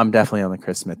yeah, I'm definitely on the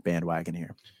Chris Smith bandwagon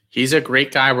here. He's a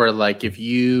great guy where, like, if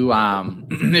you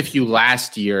if you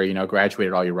last year,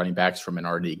 graduated all your running backs from an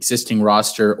already existing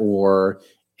roster, or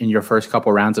in your first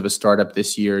couple rounds of a startup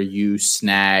this year, you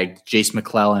snagged Jace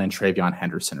McClellan and Travion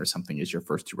Henderson or something as your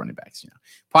first two running backs.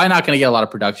 Probably not going to get a lot of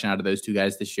production out of those two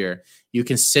guys this year. You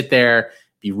can sit there,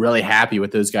 be really happy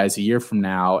with those guys a year from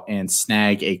now, and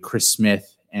snag a Chris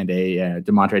Smith and a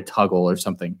Demontre Tuggle or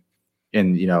something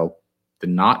in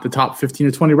not the top 15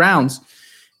 or 20 rounds,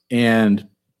 and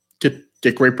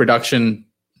get great production,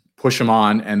 push them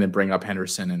on, and then bring up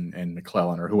Henderson and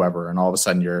McClellan or whoever, and all of a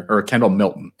sudden or Kendall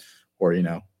Milton or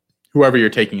whoever you're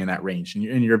taking in that range,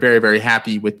 and you're very, very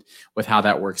happy with how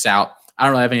that works out. I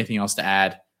don't really have anything else to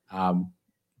add,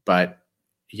 but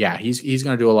yeah, he's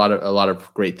going to do a lot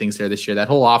of great things there this year. That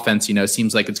whole offense,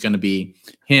 seems like it's going to be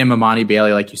him, Amani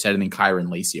Bailey, like you said, and then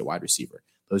Kyron Lacy at wide receiver.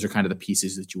 Those are kind of the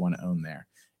pieces that you want to own there.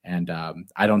 And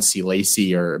I don't see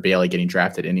Lacy or Bailey getting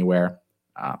drafted anywhere.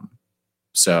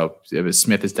 So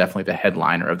Smith is definitely the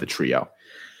headliner of the trio.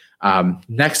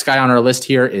 Next guy on our list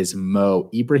here is Mo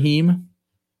Ibrahim.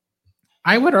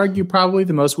 I would argue probably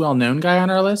the most well-known guy on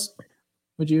our list.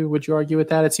 Would you argue with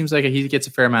that? It seems like he gets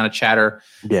a fair amount of chatter.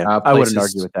 Yeah, I wouldn't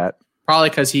argue with that. Probably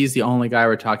because he's the only guy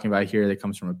we're talking about here that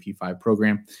comes from a P5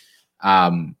 program.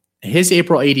 His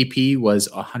April ADP was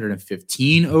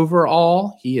 115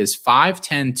 overall. He is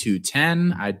 5'10",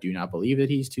 210. I do not believe that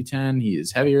he's 210. He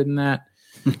is heavier than that.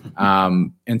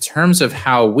 In terms of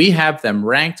how we have them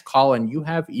ranked, Colin, you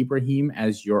have Ibrahim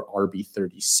as your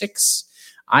RB36.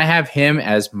 I have him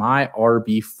as my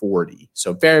RB40.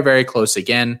 So very, very close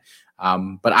again.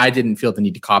 But I didn't feel the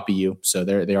need to copy you. So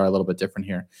they are a little bit different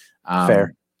here.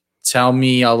 Fair. Tell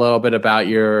me a little bit about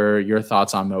your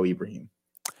thoughts on Mo Ibrahim.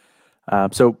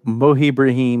 So Mo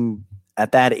Ibrahim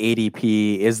at that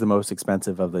ADP is the most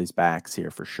expensive of these backs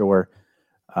here for sure.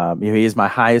 He is my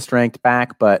highest ranked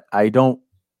back, but I'm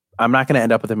not going to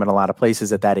end up with him in a lot of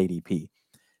places at that ADP.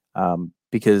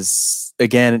 Because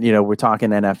again, we're talking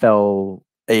NFL,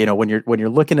 when you're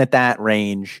looking at that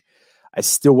range, I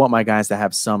still want my guys to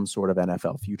have some sort of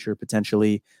NFL future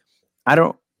potentially.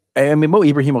 Mo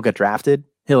Ibrahim will get drafted.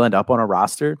 He'll end up on a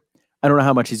roster. I don't know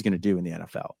how much he's going to do in the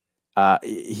NFL.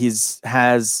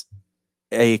 Has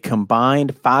a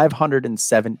combined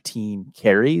 517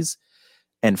 carries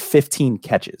and 15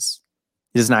 catches.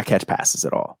 He does not catch passes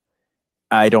at all.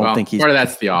 I don't think he's... Part of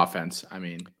that's the offense. I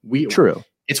mean, True.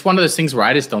 It's one of those things where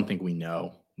I just don't think we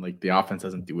know. Like, the offense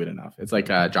doesn't do it enough. It's like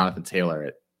Jonathan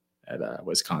Taylor at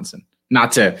Wisconsin.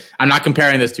 I'm not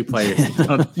comparing those two players.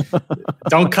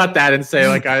 Don't cut that and say,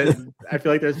 like, I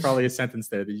feel like there's probably a sentence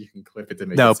there that you can clip it to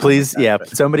make No, it please. Like that,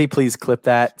 but. Somebody please clip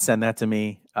that. Send that to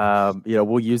me.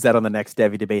 We'll use that on the next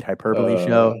Devy Debate Hyperbole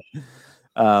show.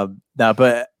 No,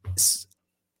 but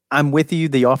I'm with you.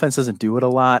 The offense doesn't do it a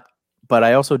lot, but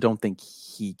I also don't think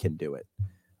he can do it.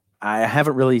 I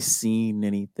haven't really seen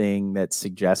anything that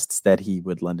suggests that he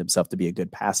would lend himself to be a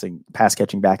good pass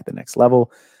catching back at the next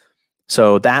level.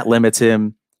 So that limits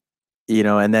him,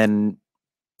 and then,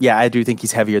 yeah, I do think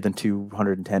he's heavier than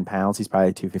 210 pounds. He's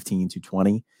probably 215,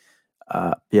 220.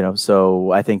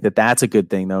 So I think that that's a good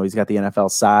thing, though. He's got the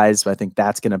NFL size, but I think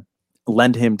that's going to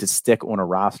lend him to stick on a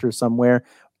roster somewhere.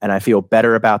 And I feel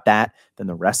better about that than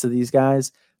the rest of these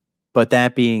guys. But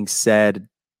that being said,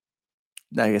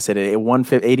 like I said,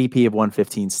 ADP of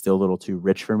 115 is still a little too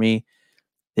rich for me.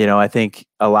 I think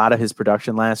a lot of his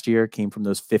production last year came from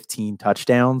those 15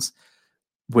 touchdowns,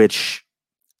 which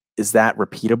is that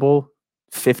repeatable?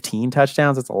 15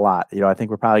 touchdowns? That's a lot. I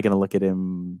think we're probably going to look at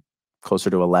him closer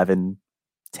to 11,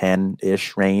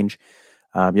 10-ish range.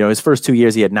 His first 2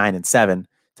 years, he had 9 and 7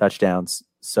 touchdowns.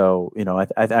 So,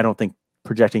 I don't think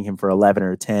projecting him for 11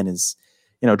 or 10 is,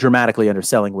 dramatically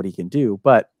underselling what he can do.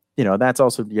 But, that's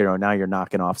also, now you're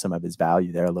knocking off some of his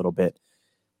value there a little bit.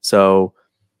 So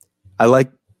I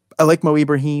like Mo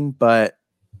Ibrahim, but,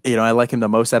 I like him the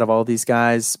most out of all these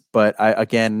guys. But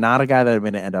again, not a guy that I'm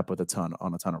going to end up with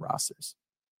on a ton of rosters.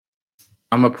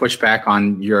 I'm going to push back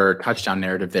on your touchdown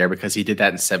narrative there because he did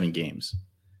that in 7 games.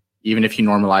 Even if you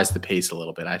normalize the pace a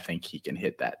little bit, I think he can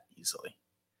hit that easily.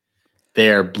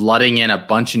 They're blooding in a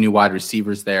bunch of new wide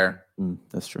receivers there.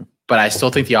 That's true. But I still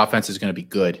think the offense is going to be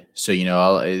good. So,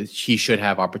 he should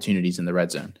have opportunities in the red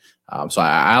zone. So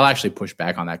I'll actually push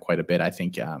back on that quite a bit. I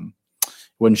think it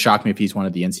wouldn't shock me if he's one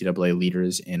of the NCAA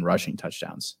leaders in rushing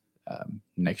touchdowns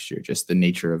next year, just the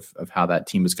nature of how that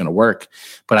team is going to work.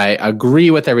 But I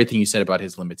agree with everything you said about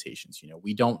his limitations.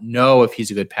 We don't know if he's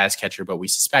a good pass catcher, but we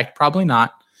suspect probably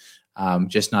not.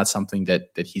 Just not something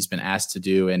that he's been asked to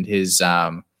do. And his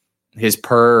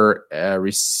per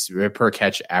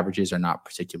catch averages are not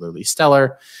particularly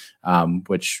stellar,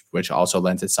 which also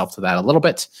lends itself to that a little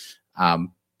bit.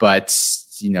 But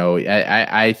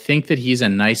I think that he's a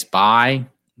nice buy.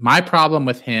 My problem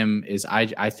with him is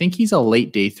I think he's a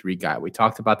late day 3 guy. We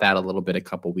talked about that a little bit a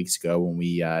couple weeks ago when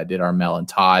we did our Mel and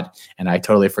Todd, and I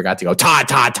totally forgot to go Todd.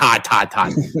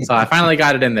 So I finally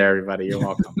got it in there, everybody. You're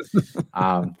welcome.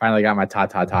 Finally got my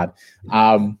Todd.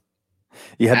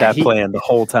 You had that plan the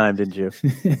whole time, didn't you?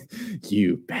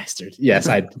 You bastard. Yes,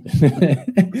 I.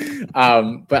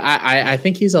 But I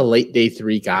think he's a late day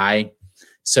 3 guy.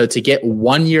 So to get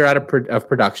 1 year out of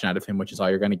production out of him, which is all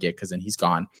you're going to get, because then he's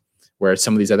gone. Where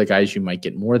some of these other guys, you might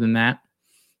get more than that.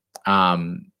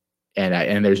 And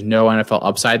there's no NFL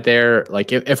upside there.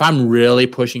 Like if I'm really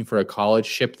pushing for a college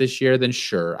ship this year, then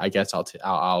sure, I guess I'll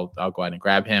go ahead and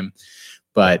grab him.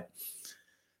 But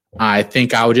I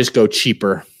think I would just go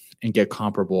cheaper and get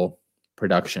comparable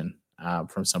production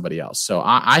from somebody else. So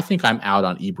I think I'm out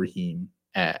on Ibrahim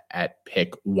at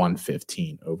pick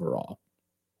 115 overall.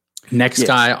 Next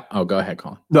guy. Oh, go ahead,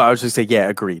 Colin. No, I was just saying,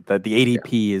 agreed. The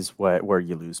ADP is where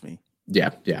you lose me.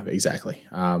 Yeah, exactly.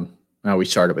 No, we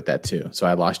started with that too. So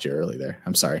I lost you early there.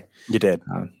 I'm sorry. You did.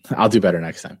 I'll do better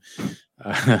next time.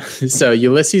 So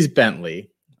Ulysses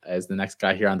Bentley is the next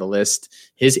guy here on the list.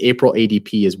 His April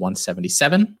ADP is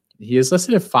 177. He is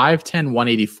listed at 5'10",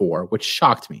 184, which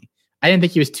shocked me. I didn't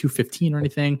think he was 215 or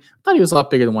anything. I thought he was a lot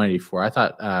bigger than 184. I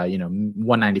thought,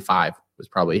 195 was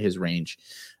probably his range.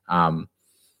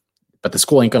 But the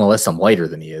school ain't going to list him lighter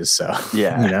than he is. So,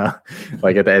 yeah,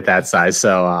 like at that size.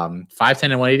 So 5'10"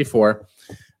 and 184.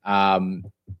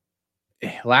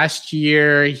 Last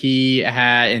year, he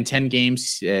had in 10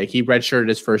 games, he redshirted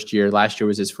his first year. Last year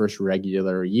was his first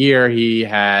regular year. He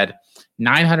had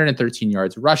 913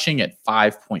 yards rushing at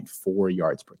 5.4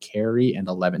 yards per carry and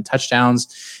 11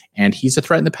 touchdowns. And he's a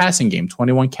threat in the passing game.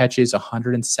 21 catches,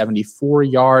 174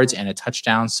 yards and a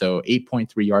touchdown. So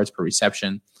 8.3 yards per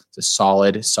reception. It's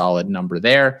a solid number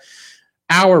there.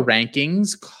 Our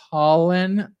rankings,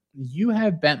 Colin, you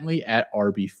have Bentley at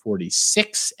RB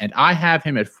 46, and I have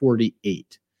him at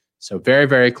 48. So very,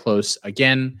 very close.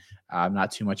 Again,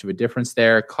 not too much of a difference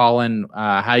there. Colin,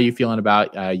 how are you feeling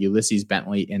about Ulysses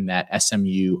Bentley in that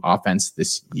SMU offense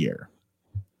this year?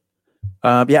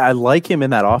 I like him in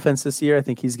that offense this year. I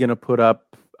think he's going to put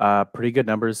up pretty good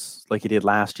numbers like he did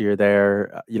last year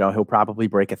there. He'll probably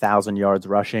break 1,000 yards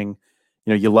rushing.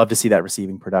 You love to see that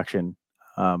receiving production.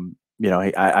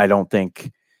 I don't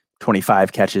think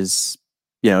 25 catches,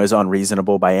 is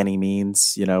unreasonable by any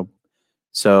means,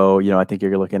 So, I think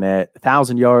you're looking at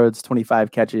 1,000 yards,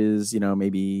 25 catches,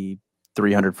 maybe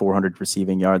 300, 400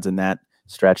 receiving yards in that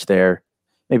stretch there,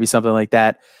 maybe something like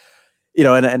that. He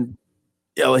had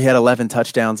 11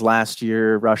 touchdowns last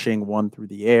year, rushing 1 through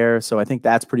the air. So I think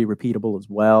that's pretty repeatable as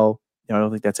well. I don't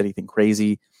think that's anything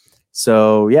crazy.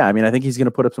 So, I think he's going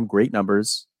to put up some great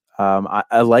numbers.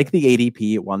 I like the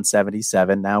ADP at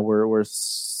 177. Now we're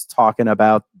talking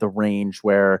about the range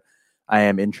where I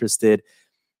am interested.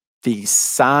 The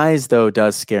size, though,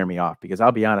 does scare me off because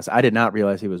I'll be honest, I did not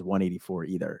realize he was 184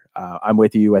 either. I'm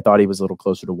with you. I thought he was a little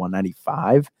closer to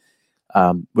 195,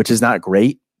 which is not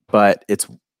great, but it's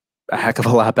a heck of a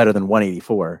lot better than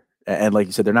 184. And like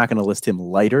you said, they're not going to list him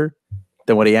lighter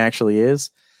than what he actually is.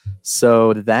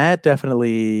 So that's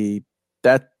definitely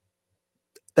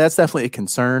a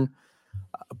concern.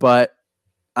 But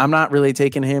I'm not really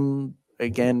taking him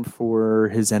again for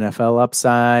his NFL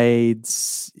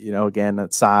upsides, again,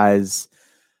 that size.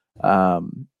 I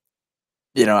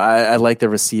like the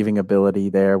receiving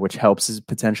ability there, which helps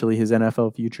potentially his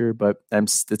NFL future, but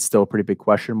it's still a pretty big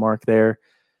question mark there.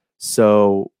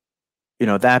 So,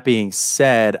 that being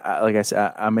said, like I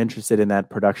said, I'm interested in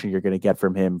that production you're going to get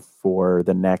from him for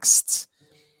the next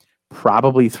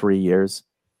probably 3 years.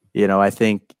 He was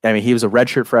a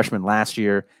redshirt freshman last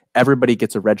year. Everybody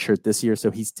gets a red shirt this year,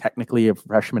 so he's technically a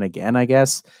freshman again, I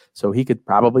guess. So he could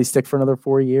probably stick for another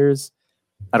 4 years.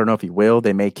 I don't know if he will.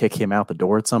 They may kick him out the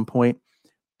door at some point.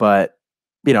 But,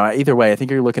 either way, I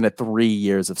think you're looking at 3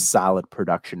 years of solid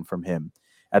production from him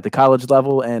at the college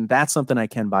level, and that's something I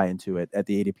can buy into it at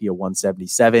the ADP of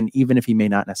 177, even if he may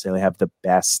not necessarily have the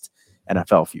best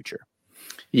NFL future.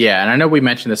 Yeah, and I know we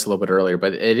mentioned this a little bit earlier,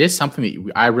 but it is something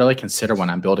that I really consider when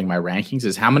I'm building my rankings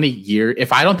is how many years,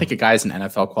 if I don't think a guy's an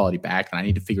NFL quality back, then I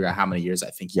need to figure out how many years I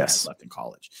think he has left in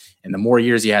college. And the more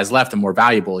years he has left, the more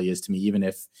valuable he is to me, even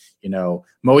if, Mo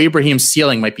Ibrahim's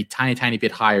ceiling might be tiny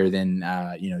bit higher than,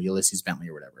 Ulysses Bentley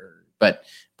or whatever. But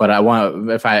I want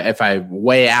to, if I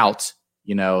weigh out,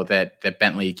 that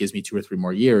Bentley gives me 2 or 3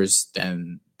 more years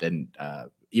than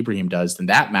Ibrahim does, then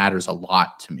that matters a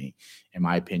lot to me, in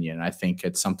my opinion. And I think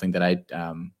it's something that I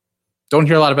don't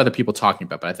hear a lot of other people talking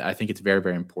about, but I think it's very,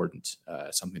 very important,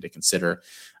 something to consider.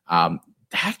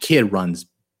 That kid runs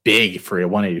big for a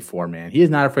 184, man. He is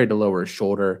not afraid to lower his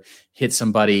shoulder, hit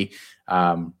somebody.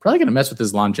 Probably going to mess with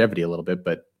his longevity a little bit,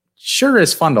 but sure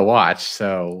is fun to watch.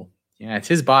 So, yeah, it's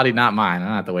his body, not mine. I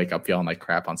don't have to wake up feeling like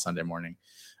crap on Sunday morning.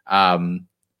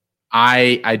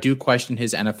 I do question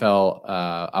his NFL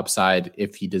upside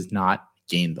if he does not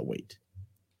gain the weight.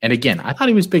 And again, I thought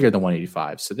he was bigger than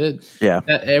 185. So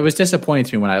it was disappointing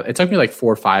to me when it took me like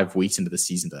 4 or 5 weeks into the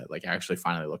season to like actually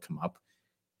finally look him up.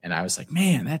 And I was like,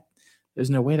 man, there's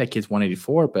no way that kid's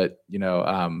 184. But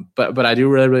but I do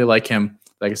really, really like him.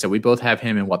 Like I said, we both have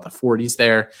him in the 40s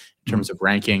there in terms of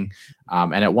ranking.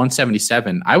 And at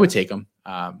 177, I would take him.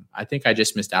 I think I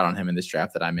just missed out on him in this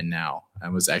draft that I'm in now. I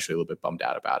was actually a little bit bummed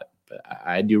out about it, but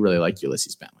I do really like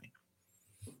Ulysses Bentley.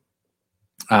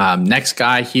 Next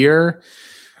guy here,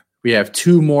 we have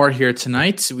 2 more here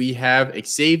tonight. We have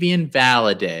Xavier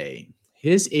Valladay.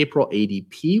 His April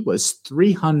ADP was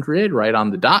 300, right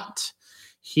on the dot.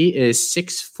 He is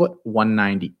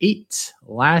 6'198".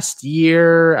 Last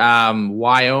year,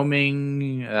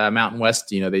 Wyoming, Mountain West,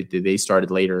 they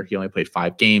started later. He only played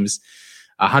 5 games.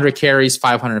 100 carries,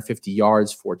 550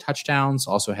 yards, 4 touchdowns.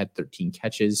 Also had 13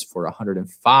 catches for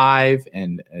 105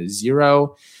 and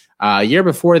 0. Year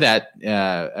before that,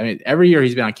 every year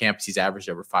he's been on campus, he's averaged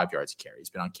over 5 yards a carry.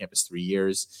 He's been on campus 3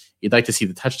 years. You'd like to see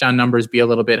the touchdown numbers be a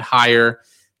little bit higher.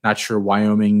 Not sure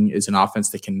Wyoming is an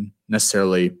offense that can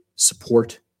necessarily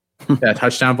support that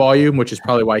touchdown volume, which is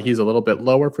probably why he's a little bit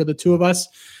lower for the 2 of us.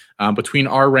 Between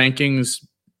our rankings,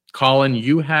 Colin,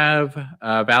 you have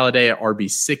Valladay at RB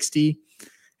 60.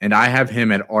 And I have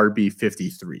him at RB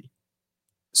 53.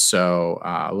 So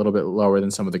a little bit lower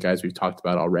than some of the guys we've talked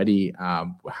about already.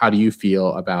 How do you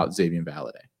feel about Xavier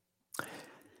Valladay?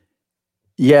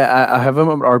 Yeah, I have him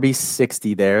at RB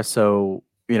 60 there. So,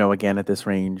 again, at this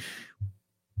range,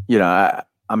 I'm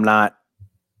not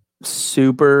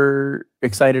super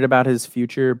excited about his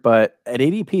future, but at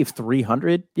ADP of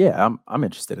 300, yeah, I'm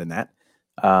interested in that.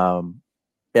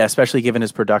 Especially given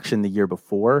his production the year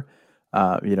before.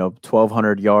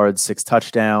 1,200 yards, 6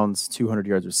 touchdowns, 200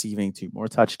 yards receiving, 2 more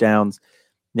touchdowns.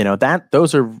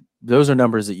 Those are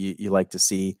numbers that you like to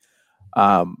see.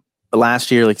 Last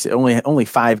year, like only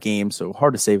 5 games, so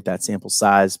hard to say with that sample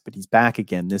size. But he's back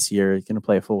again this year. He's going to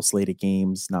play a full slate of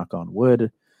games. Knock on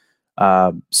wood.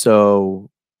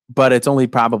 But it's only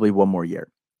probably 1 more year.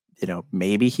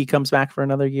 Maybe he comes back for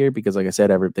another year because, like I said,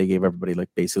 they gave everybody like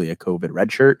basically a COVID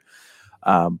red shirt.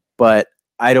 But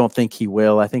I don't think he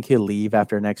will. I think he'll leave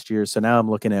after next year. So now I'm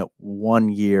looking at 1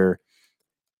 year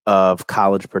of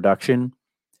college production.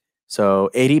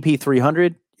 So ADP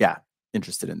 300, yeah,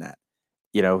 interested in that.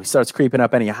 He starts creeping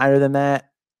up any higher than that.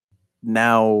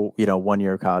 Now, 1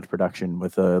 year of college production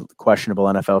with a questionable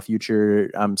NFL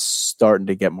future, I'm starting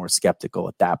to get more skeptical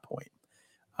at that point.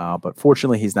 But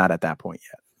fortunately, he's not at that point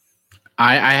yet.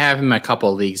 I have him in a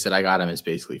couple of leagues that I got him as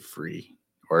basically free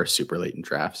or super late in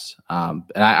drafts. And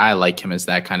I like him as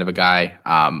that kind of a guy.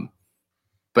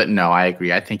 But no, I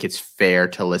agree. I think it's fair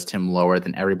to list him lower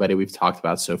than everybody we've talked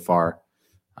about so far.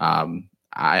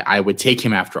 I would take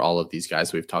him after all of these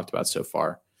guys we've talked about so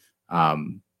far.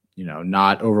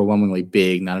 Not overwhelmingly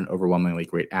big, not an overwhelmingly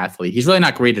great athlete. He's really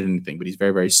not great at anything, but he's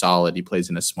very, very solid. He plays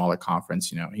in a smaller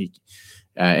conference,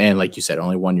 and like you said,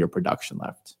 only 1 year production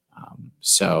left.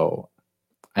 So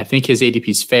I think his ADP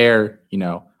is fair,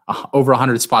 over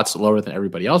 100 spots lower than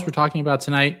everybody else we're talking about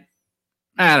tonight.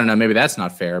 I don't know. Maybe that's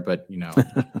not fair, but you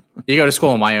go to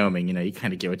school in Wyoming, you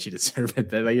kind of get what you deserve. Right.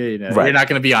 You're not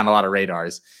going to be on a lot of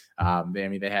radars.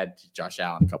 They had Josh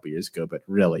Allen a couple years ago, but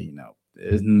really,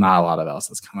 there's not a lot of else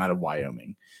that's come out of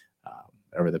Wyoming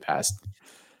over the past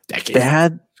decade. They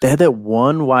had that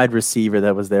one wide receiver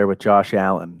that was there with Josh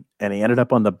Allen, and he ended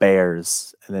up on the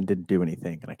Bears and then didn't do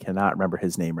anything. And I cannot remember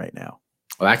his name right now.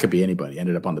 Well, that could be anybody.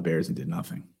 Ended up on the Bears and did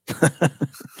nothing.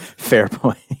 Fair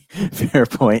point.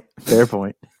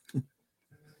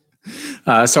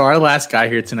 So our last guy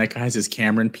here tonight, guys, is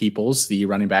Cameron Peoples, the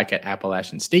running back at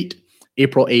Appalachian State.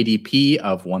 April ADP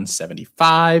of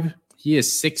 175. He is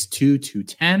 6'2",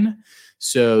 210.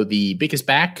 So the biggest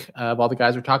back of all the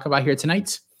guys we're talking about here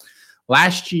tonight.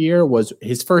 Last year was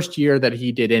his first year that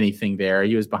he did anything there.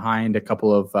 He was behind a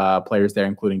couple of players there,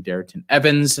 including Darrington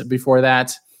Evans before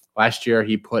that. Last year,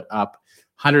 he put up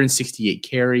 168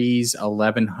 carries,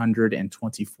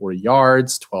 1,124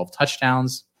 yards, 12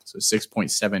 touchdowns, so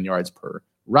 6.7 yards per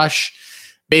rush.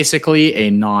 Basically a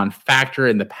non-factor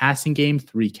in the passing game,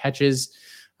 3 catches,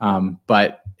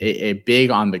 but a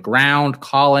big on the ground.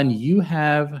 Colin, you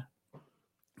have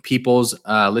Peoples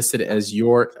listed as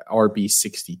your RB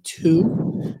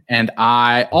 62, and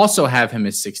I also have him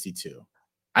as 62.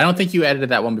 I don't think you edited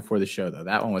that one before the show, though.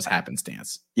 That one was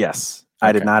happenstance. Yes. Okay.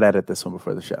 I did not edit this one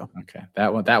before the show. Okay.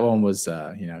 That one was,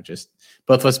 just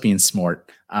both of us being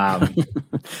smart.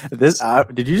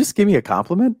 Did you just give me a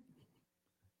compliment?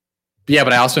 Yeah,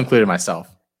 but I also included myself.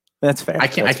 That's fair. I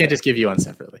can't just give you one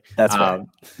separately. That's fine.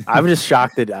 I'm just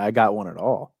shocked that I got one at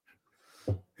all.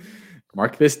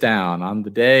 Mark this down on the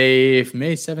day of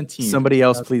May 17th. Somebody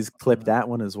else please clip that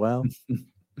one as well.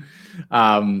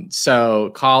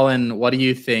 So Colin, what do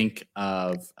you think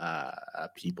of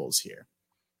Peoples here?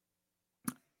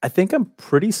 I think I'm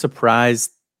pretty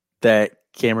surprised that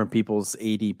Cameron Peoples'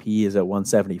 ADP is at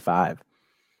 175.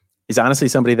 He's honestly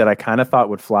somebody that I kind of thought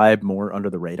would fly more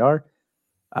under the radar.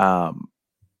 I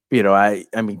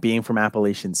mean, being from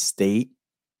Appalachian State,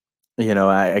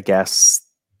 I guess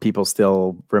people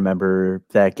still remember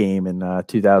that game in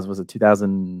 2000. Was it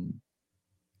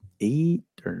 2008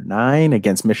 or 9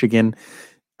 against Michigan?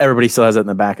 Everybody still has it in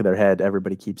the back of their head.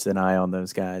 Everybody keeps an eye on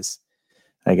those guys,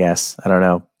 I guess. I don't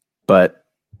know. But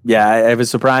yeah, I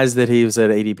was surprised that he was at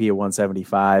ADP at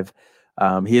 175.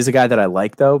 He is a guy that I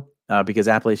like, though, because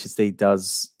Appalachian State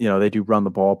does, they do run the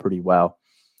ball pretty well.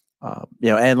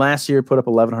 And last year put up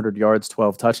 1,100 yards,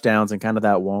 12 touchdowns, and kind of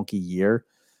that wonky year.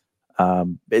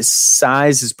 His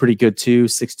size is pretty good, too,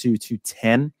 6'2",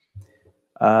 210.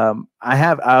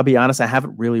 I'll be honest, I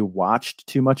haven't really watched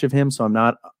too much of him, so I'm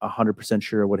not 100%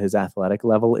 sure what his athletic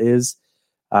level is.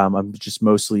 I'm just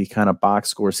mostly kind of box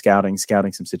score scouting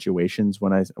some situations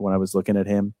when I was looking at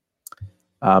him.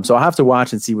 So I'll have to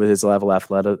watch and see what his level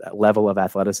of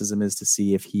athleticism is to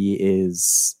see if he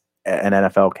is an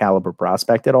NFL caliber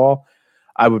prospect at all.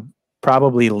 I would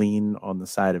probably lean on the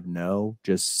side of no,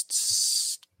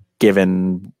 just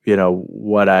given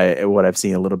what I've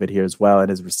seen a little bit here as well, and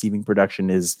his receiving production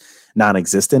is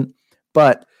non-existent.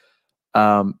 But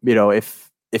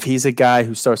if he's a guy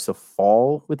who starts to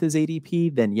fall with his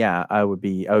ADP, then yeah, I would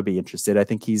be interested. I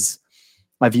think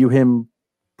I view him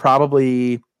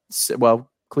probably,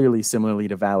 clearly similarly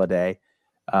to Valladay.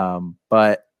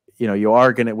 But you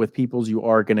are going to, with Peoples, you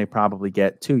are going to probably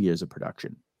get 2 years of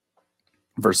production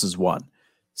versus 1.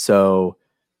 So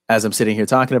as I'm sitting here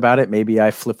talking about it, maybe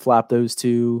I flip flop those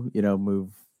two, move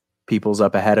Peoples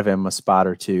up ahead of him a spot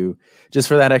or two, just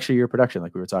for that extra year of production,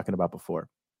 like we were talking about before.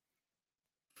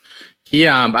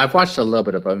 I've watched a little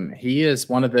bit of him. He is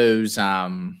one of those.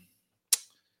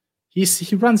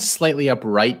 He runs slightly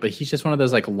upright, but he's just one of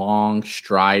those like long,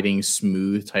 striding,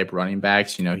 smooth type running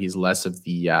backs. He's less of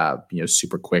the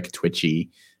super quick,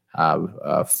 twitchy,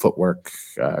 footwork,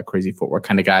 crazy footwork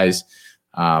kind of guys.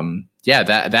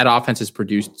 That offense has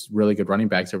produced really good running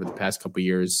backs over the past couple of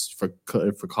years for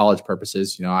college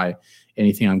purposes.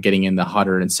 Anything I'm getting in the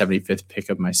 175th pick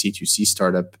of my C2C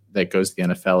startup that goes to the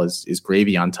NFL is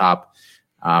gravy on top.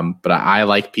 But I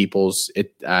like Peoples.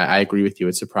 I agree with you.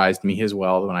 It surprised me as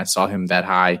well when I saw him that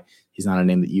high. he's not a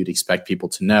name that you'd expect people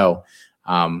to know.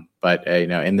 But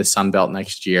in the Sun Belt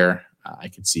next year, I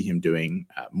could see him doing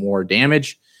more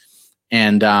damage.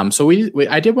 And so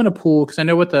I did want to pull, because I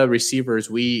know with the receivers,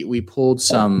 we pulled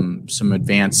some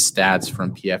advanced stats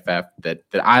from PFF that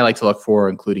I like to look for,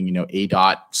 including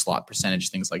ADOT, slot percentage,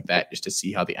 things like that, just to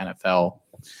see how the NFL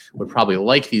would probably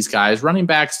like these guys. Running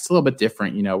backs, it's a little bit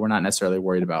different. We're not necessarily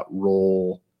worried about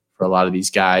role for a lot of these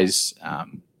guys.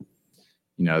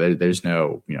 There's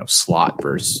no slot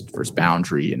versus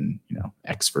boundary and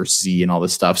X versus Z and all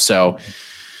this stuff. So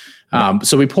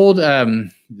we pulled,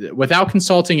 without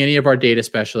consulting any of our data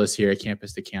specialists here at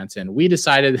Campus to Canton, we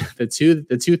decided the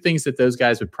two things that those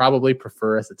guys would probably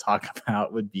prefer us to talk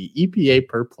about would be EPA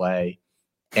per play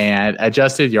and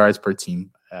adjusted yards per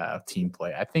team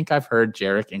play. I think I've heard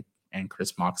Jarek and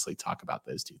Chris Moxley talk about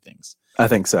those two things. I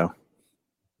think so.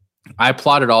 I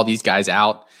plotted all these guys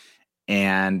out.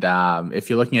 And if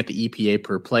you're looking at the EPA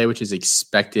per play, which is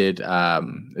expected,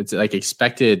 it's like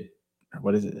expected,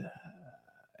 what is it?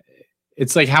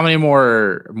 It's like how many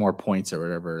more points or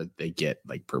whatever they get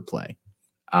like per play.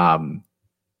 All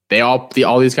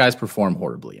these guys perform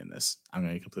horribly in this. I'm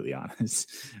going to be completely honest.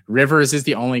 Rivers is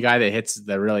the only guy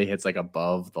that really hits like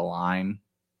above the line,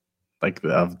 like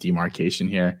of demarcation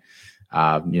here.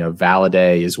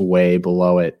 Valladay is way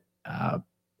below it.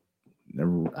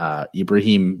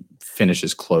 Ibrahim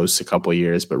finishes close a couple of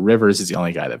years, but Rivers is the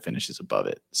only guy that finishes above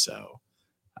it. So,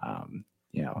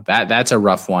 that's a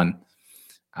rough one.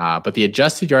 But the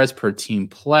adjusted yards per team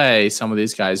play, some of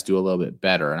these guys do a little bit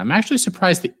better. And I'm actually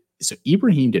surprised so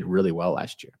Ibrahim did really well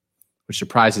last year, which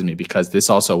surprises me because this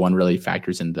also one really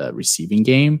factors in the receiving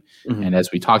game. Mm-hmm. And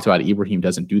as we talked about, Ibrahim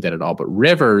doesn't do that at all, but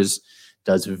Rivers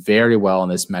does very well in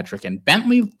this metric. And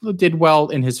Bentley did well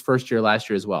in his first year last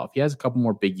year as well. If he has a couple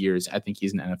more big years, I think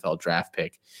he's an NFL draft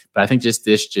pick. But I think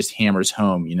this hammers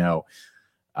home,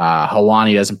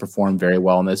 Helwani doesn't perform very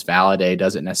well in this. Valladay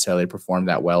doesn't necessarily perform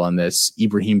that well in this.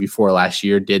 Ibrahim before last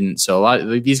year didn't. So a lot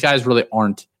of these guys really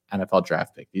aren't NFL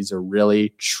draft pick. These are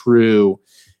really true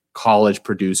college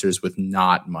producers with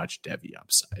not much Devy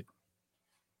upside.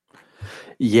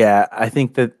 Yeah, I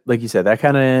think that, like you said, that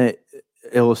kind of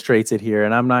illustrates it here.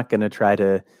 And I'm not going to try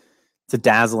to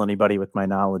dazzle anybody with my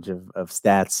knowledge of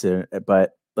stats,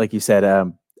 but like you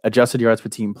said, adjusted yards per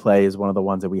team play is one of the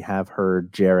ones that we have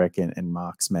heard Jarek and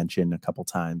Mox mention a couple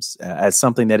times as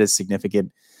something that is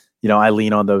significant. I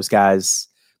lean on those guys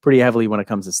pretty heavily when it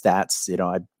comes to stats.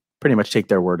 I pretty much take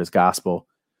their word as gospel.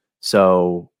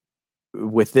 So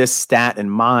with this stat in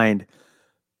mind,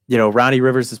 Ronnie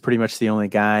Rivers is pretty much the only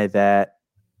guy that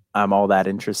I'm all that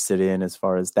interested in as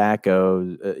far as that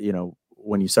goes.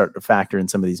 When you start to factor in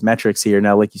some of these metrics here.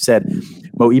 Now, like you said,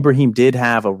 Mo Ibrahim did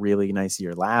have a really nice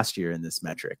year last year in this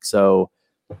metric. So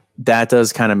that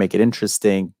does kind of make it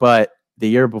interesting. But the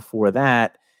year before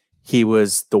that, he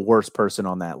was the worst person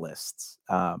on that list.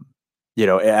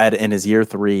 In his year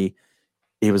 3,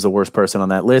 he was the worst person on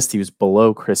that list. He was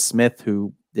below Chris Smith,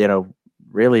 who,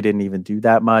 really didn't even do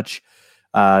that much.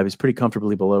 He was pretty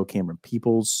comfortably below Cameron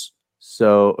Peoples.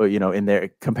 So,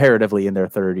 comparatively in their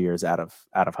third years out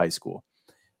of high school.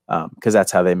 Because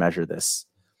that's how they measure this.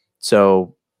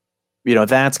 So,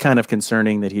 that's kind of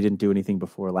concerning that he didn't do anything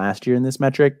before last year in this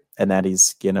metric and that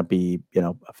he's going to be,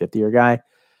 a fifth-year guy.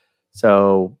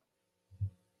 So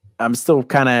I'm still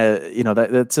kind of,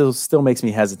 that still makes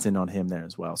me hesitant on him there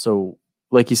as well. So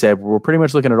like you said, we're pretty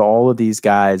much looking at all of these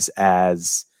guys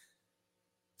as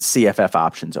CFF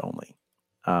options only.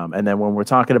 And then when we're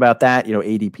talking about that,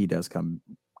 ADP does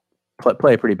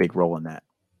play a pretty big role in that.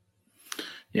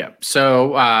 Yeah.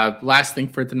 So last thing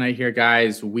for tonight here,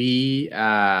 guys, we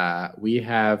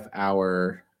have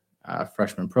our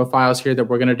freshman profiles here that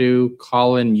we're going to do.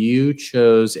 Colin, you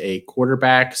chose a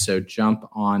quarterback, so jump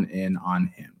on in on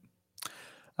him.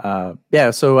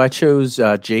 So I chose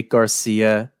Jake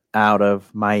Garcia out of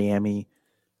Miami.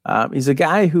 He's a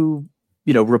guy who,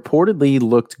 reportedly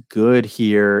looked good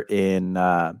here in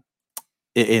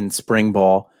spring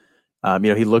ball.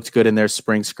 He looked good in their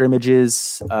spring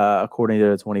scrimmages, according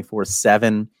to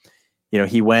 24/7.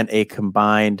 He went a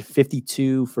combined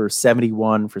 52 for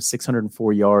 71 for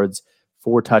 604 yards,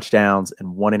 4 touchdowns,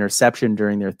 and 1 interception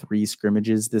during their 3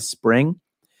 scrimmages this spring.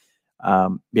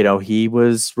 He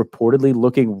was reportedly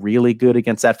looking really good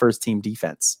against that first team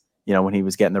defense, when he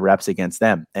was getting the reps against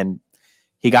them. And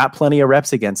he got plenty of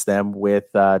reps against them with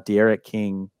De'Aaron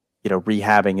King,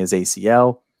 rehabbing his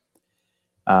ACL.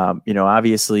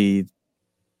 Obviously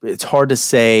it's hard to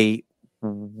say,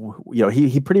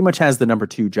 he pretty much has the number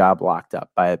 2 job locked up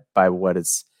by what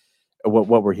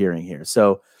we're hearing here.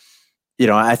 So,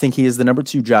 I think he is the number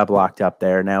 2 job locked up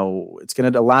there. Now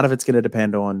a lot of it's going to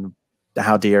depend on,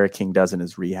 how D'Eriq King does in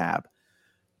his rehab,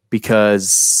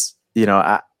 because,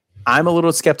 I'm a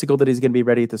little skeptical that he's going to be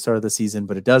ready at the start of the season,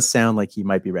 but it does sound like he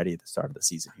might be ready at the start of the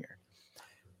season here.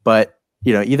 But,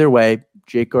 either way,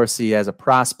 Jake Garcia as a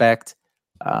prospect,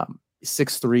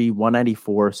 6'3",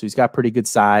 194. So he's got pretty good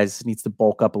size, needs to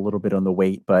bulk up a little bit on the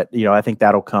weight, but, I think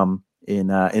that'll come in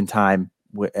time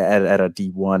at a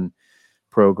D1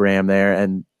 program there.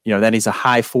 And, then he's a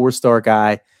high 4-star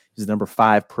guy. He's a number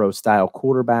 5 pro style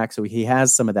quarterback. So he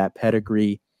has some of that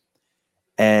pedigree,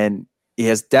 and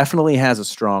he definitely has a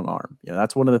strong arm.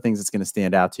 That's one of the things that's going to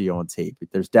stand out to you on tape.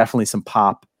 There's definitely some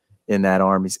pop in that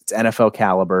arm. It's NFL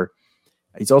caliber.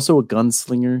 He's also a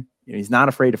gunslinger. He's not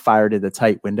afraid to fire to the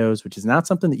tight windows, which is not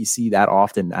something that you see that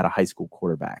often out of high school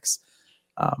quarterbacks.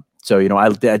 So,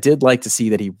 I did like to see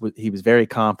that he was very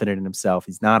confident in himself.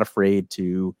 He's not afraid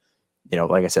to,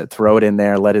 like I said, throw it in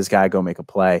there, let his guy go make a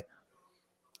play.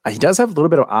 He does have a little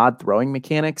bit of odd throwing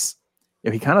mechanics.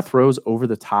 He kind of throws over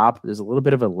the top. There's a little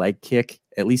bit of a leg kick,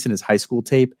 at least in his high school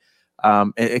tape.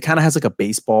 It kind of has like a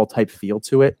baseball type feel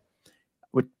to it,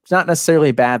 which is not necessarily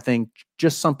a bad thing,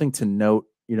 just something to note,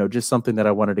 just something that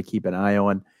I wanted to keep an eye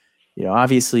on.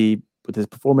 Obviously with his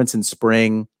performance in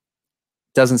spring,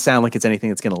 doesn't sound like it's anything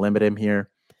that's going to limit him here.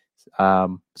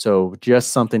 So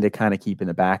just something to kind of keep in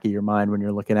the back of your mind when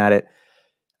you're looking at it.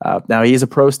 Now he is a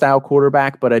pro style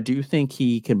quarterback, but I do think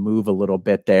he can move a little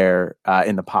bit there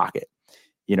in the pocket.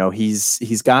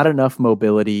 He's got enough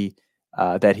mobility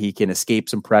that he can escape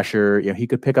some pressure. He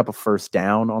could pick up a first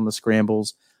down on the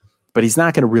scrambles, but he's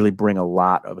not going to really bring a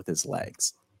lot with his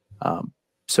legs.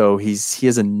 So he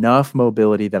has enough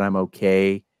mobility that I'm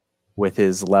okay with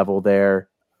his level there.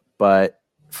 But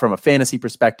from a fantasy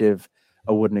perspective,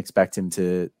 I wouldn't expect him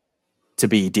to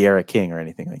be D'Eriq King or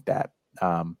anything like that.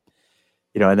 And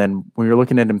then when you're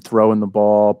looking at him throwing the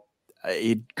ball,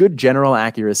 good general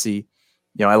accuracy.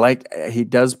 He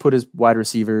does put his wide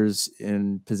receivers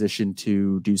in position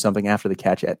to do something after the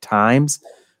catch at times.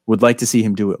 Would like to see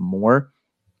him do it more,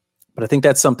 but I think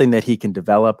that's something that he can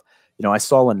develop. I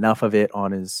saw enough of it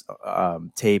on his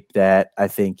tape that I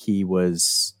think he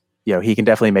was, he can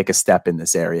definitely make a step in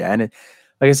this area. And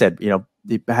like I said, he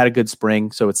had a good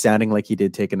spring, so it's sounding like he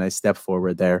did take a nice step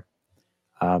forward there.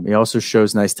 He also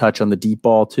shows nice touch on the deep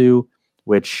ball too,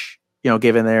 which,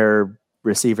 given their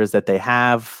receivers that they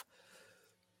have,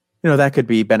 that could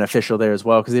be beneficial there as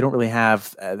well, because they don't really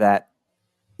have that,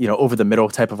 over the middle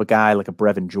type of a guy like a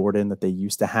Brevin Jordan that they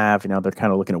used to have. They're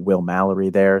kind of looking at Will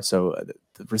Mallory there. So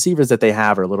the receivers that they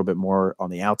have are a little bit more on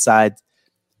the outside.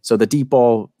 So the deep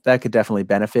ball, that could definitely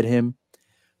benefit him.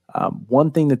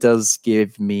 One thing that does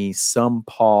give me some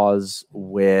pause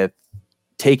with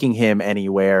taking him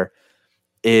anywhere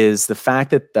is the fact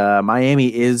that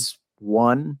Miami is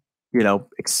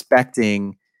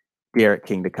expecting D'Eriq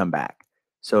King to come back.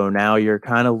 So now you're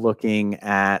kind of looking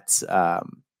at,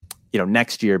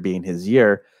 next year being his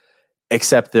year,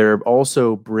 except they're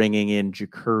also bringing in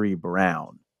Ja'Cory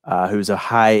Brown, who's a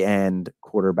high-end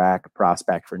quarterback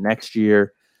prospect for next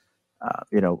year.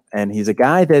 And he's a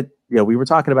guy that, we were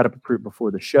talking about it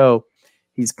before the show.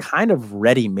 He's kind of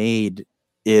ready-made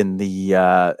in the,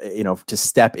 to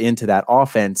step into that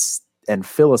offense and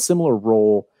fill a similar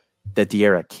role that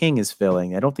D'Eriq King is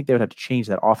filling. I don't think they would have to change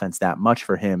that offense that much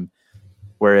for him.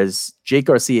 Whereas Jake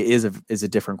Garcia is a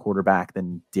different quarterback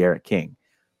than D'Eriq King.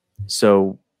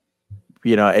 So,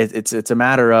 it's a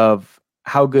matter of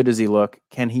how good does he look?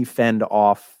 Can he fend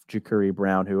off Ja'Cory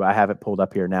Brown, who I have it pulled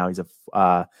up here now? He's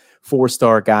a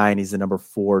 4-star guy, and he's the number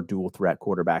 4 dual threat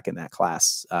quarterback in that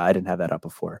class. I didn't have that up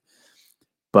before.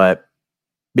 But,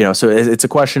 so it's a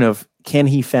question of, can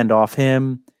he fend off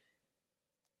him?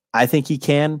 I think he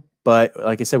can. But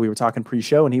like I said, we were talking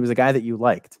pre-show, and he was a guy that you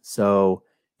liked. So,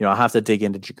 I'll have to dig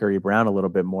into Ja'Cory Brown a little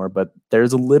bit more, but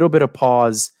there's a little bit of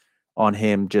pause on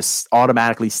him just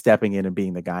automatically stepping in and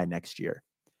being the guy next year.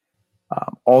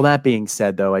 All that being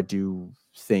said, though, I do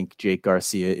think Jake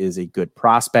Garcia is a good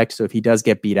prospect. So if he does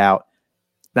get beat out,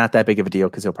 not that big of a deal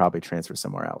because he'll probably transfer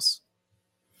somewhere else.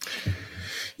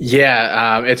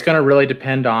 Yeah, it's going to really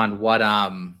depend on what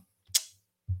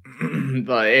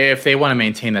if they want to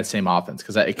maintain that same offense,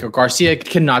 because Garcia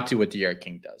cannot do what D'Eriq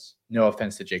King does. No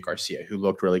offense to Jake Garcia, who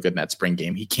looked really good in that spring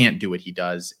game. He can't do what he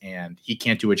does, and he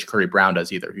can't do what Ja'Cory Brown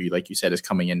does either, who, like you said, is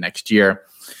coming in next year.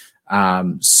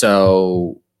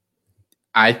 So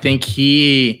I think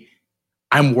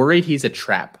I'm worried he's a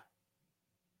trap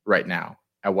right now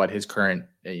at what he's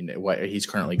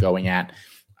currently going at.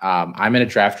 I'm in a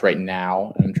draft right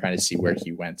now, and I'm trying to see where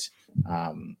he went.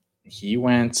 He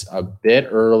went a bit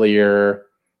earlier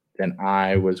than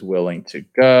I was willing to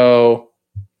go.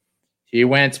 He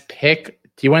went to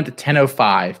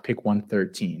 10:05, pick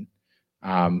 113.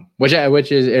 Which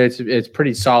is it's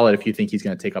pretty solid if you think he's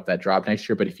going to take up that job next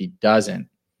year. But if he doesn't,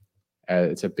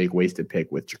 it's a big wasted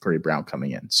pick with Ja'Cory Brown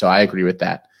coming in. So I agree with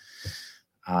that.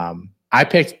 I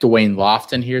picked Dwayne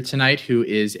Lofton here tonight, who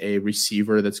is a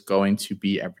receiver that's going to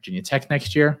be at Virginia Tech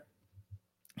next year.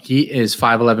 He is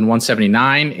 5'11",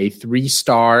 179, a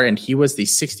 3-star, and he was the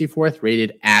 64th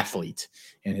rated athlete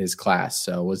in his class.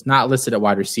 So was not listed at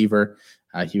wide receiver.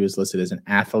 He was listed as an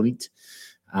athlete.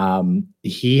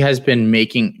 He has been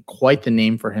making quite the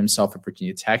name for himself at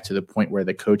Virginia Tech, to the point where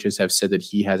the coaches have said that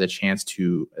he has a chance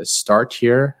to start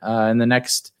here in the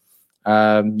next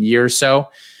year or so.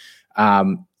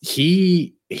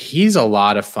 He's a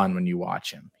lot of fun when you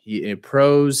watch him. He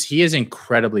is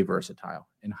incredibly versatile.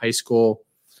 In high school,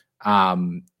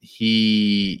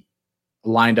 he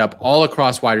lined up all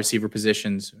across wide receiver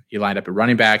positions. He lined up at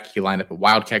running back. He lined up at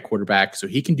wildcat quarterback. So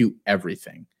he can do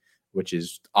everything, which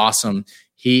is awesome.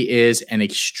 He is an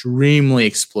extremely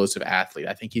explosive athlete.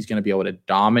 I think he's going to be able to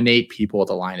dominate people at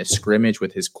the line of scrimmage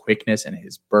with his quickness and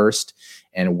his burst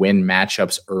and win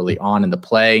matchups early on in the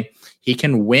play. He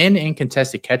can win in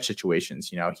contested catch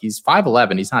situations. He's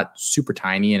 5'11". He's not super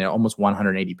tiny and almost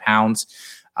 180 pounds.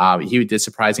 He did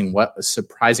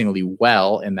surprisingly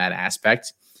well in that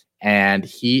aspect. And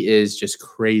he is just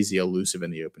crazy elusive in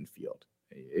the open field.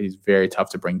 He's very tough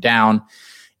to bring down.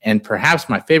 And perhaps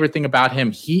my favorite thing about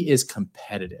him, he is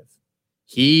competitive.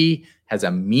 He has a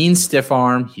mean stiff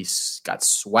arm. He's got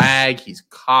swag. He's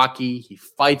cocky. He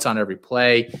fights on every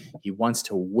play. He wants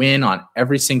to win on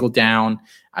every single down.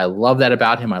 I love that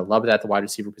about him. I love that at the wide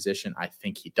receiver position. I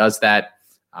think he does that.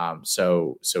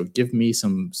 So give me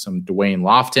some Dwayne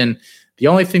Lofton. The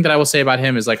only thing that I will say about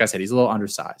him is, like I said, he's a little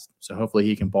undersized. So hopefully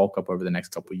he can bulk up over the next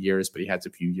couple of years, but he has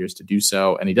a few years to do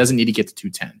so. And he doesn't need to get to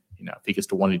 210. If he gets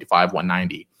to 185,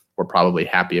 190, we're probably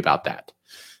happy about that.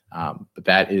 But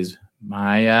that is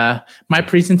my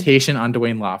presentation on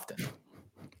Dwayne Lofton.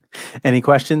 Any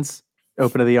questions?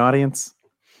 Open to the audience?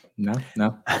 No.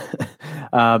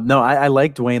 No, I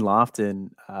like Dwayne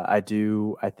Lofton. I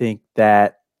do. I think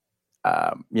that,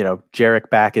 Jarek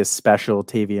Backus special,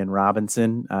 Tavian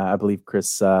Robinson. I believe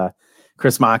Chris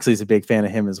Moxley's a big fan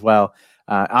of him as well.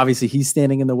 Obviously he's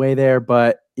standing in the way there,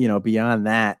 but beyond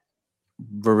that,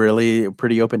 we're really a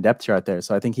pretty open depth chart there.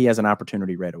 So I think he has an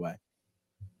opportunity right away.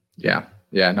 Yeah.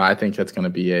 No, I think that's going to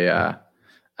be a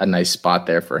nice spot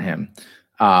there for him.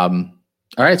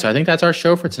 All right, so I think that's our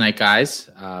show for tonight, guys.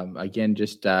 Again,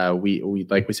 just we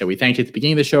like we said, we thank you at the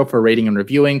beginning of the show for rating and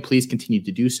reviewing. Please continue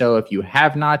to do so if you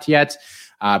have not yet.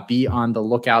 Be on the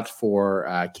lookout for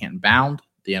Canton Bound,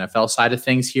 the NFL side of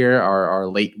things here, our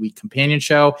late week companion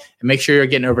show. And make sure you're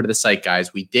getting over to the site,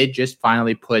 guys. We did just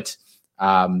finally put the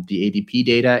ADP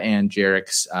data and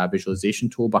Jarek's visualization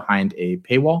tool behind a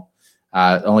paywall.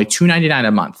 Only $2.99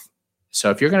 a month. So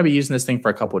if you're going to be using this thing for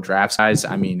a couple of drafts, guys,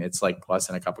 I mean, it's like less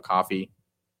than a cup of coffee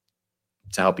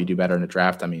to help you do better in a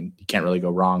draft. I mean, you can't really go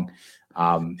wrong.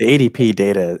 The ADP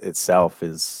data itself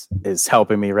is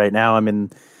helping me right now. I'm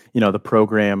in, the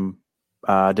program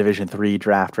Division III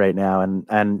draft right now,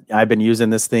 and I've been using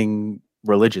this thing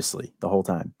religiously the whole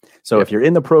time. So if you're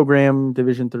in the program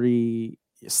Division III,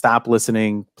 stop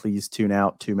listening. Please tune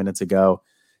out 2 minutes ago.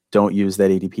 Don't use that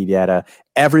ADP data.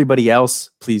 Everybody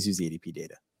else, please use the ADP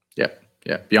data.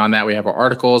 Yeah. Beyond that, we have our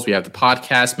articles. We have the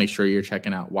podcast. Make sure you're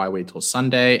checking out Why Wait Till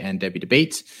Sunday and Debbie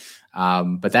Debate.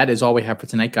 But that is all we have for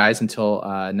tonight, guys. Until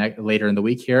later in the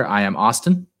week here, I am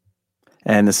Austin.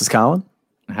 And this is Colin.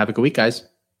 Have a good week, guys.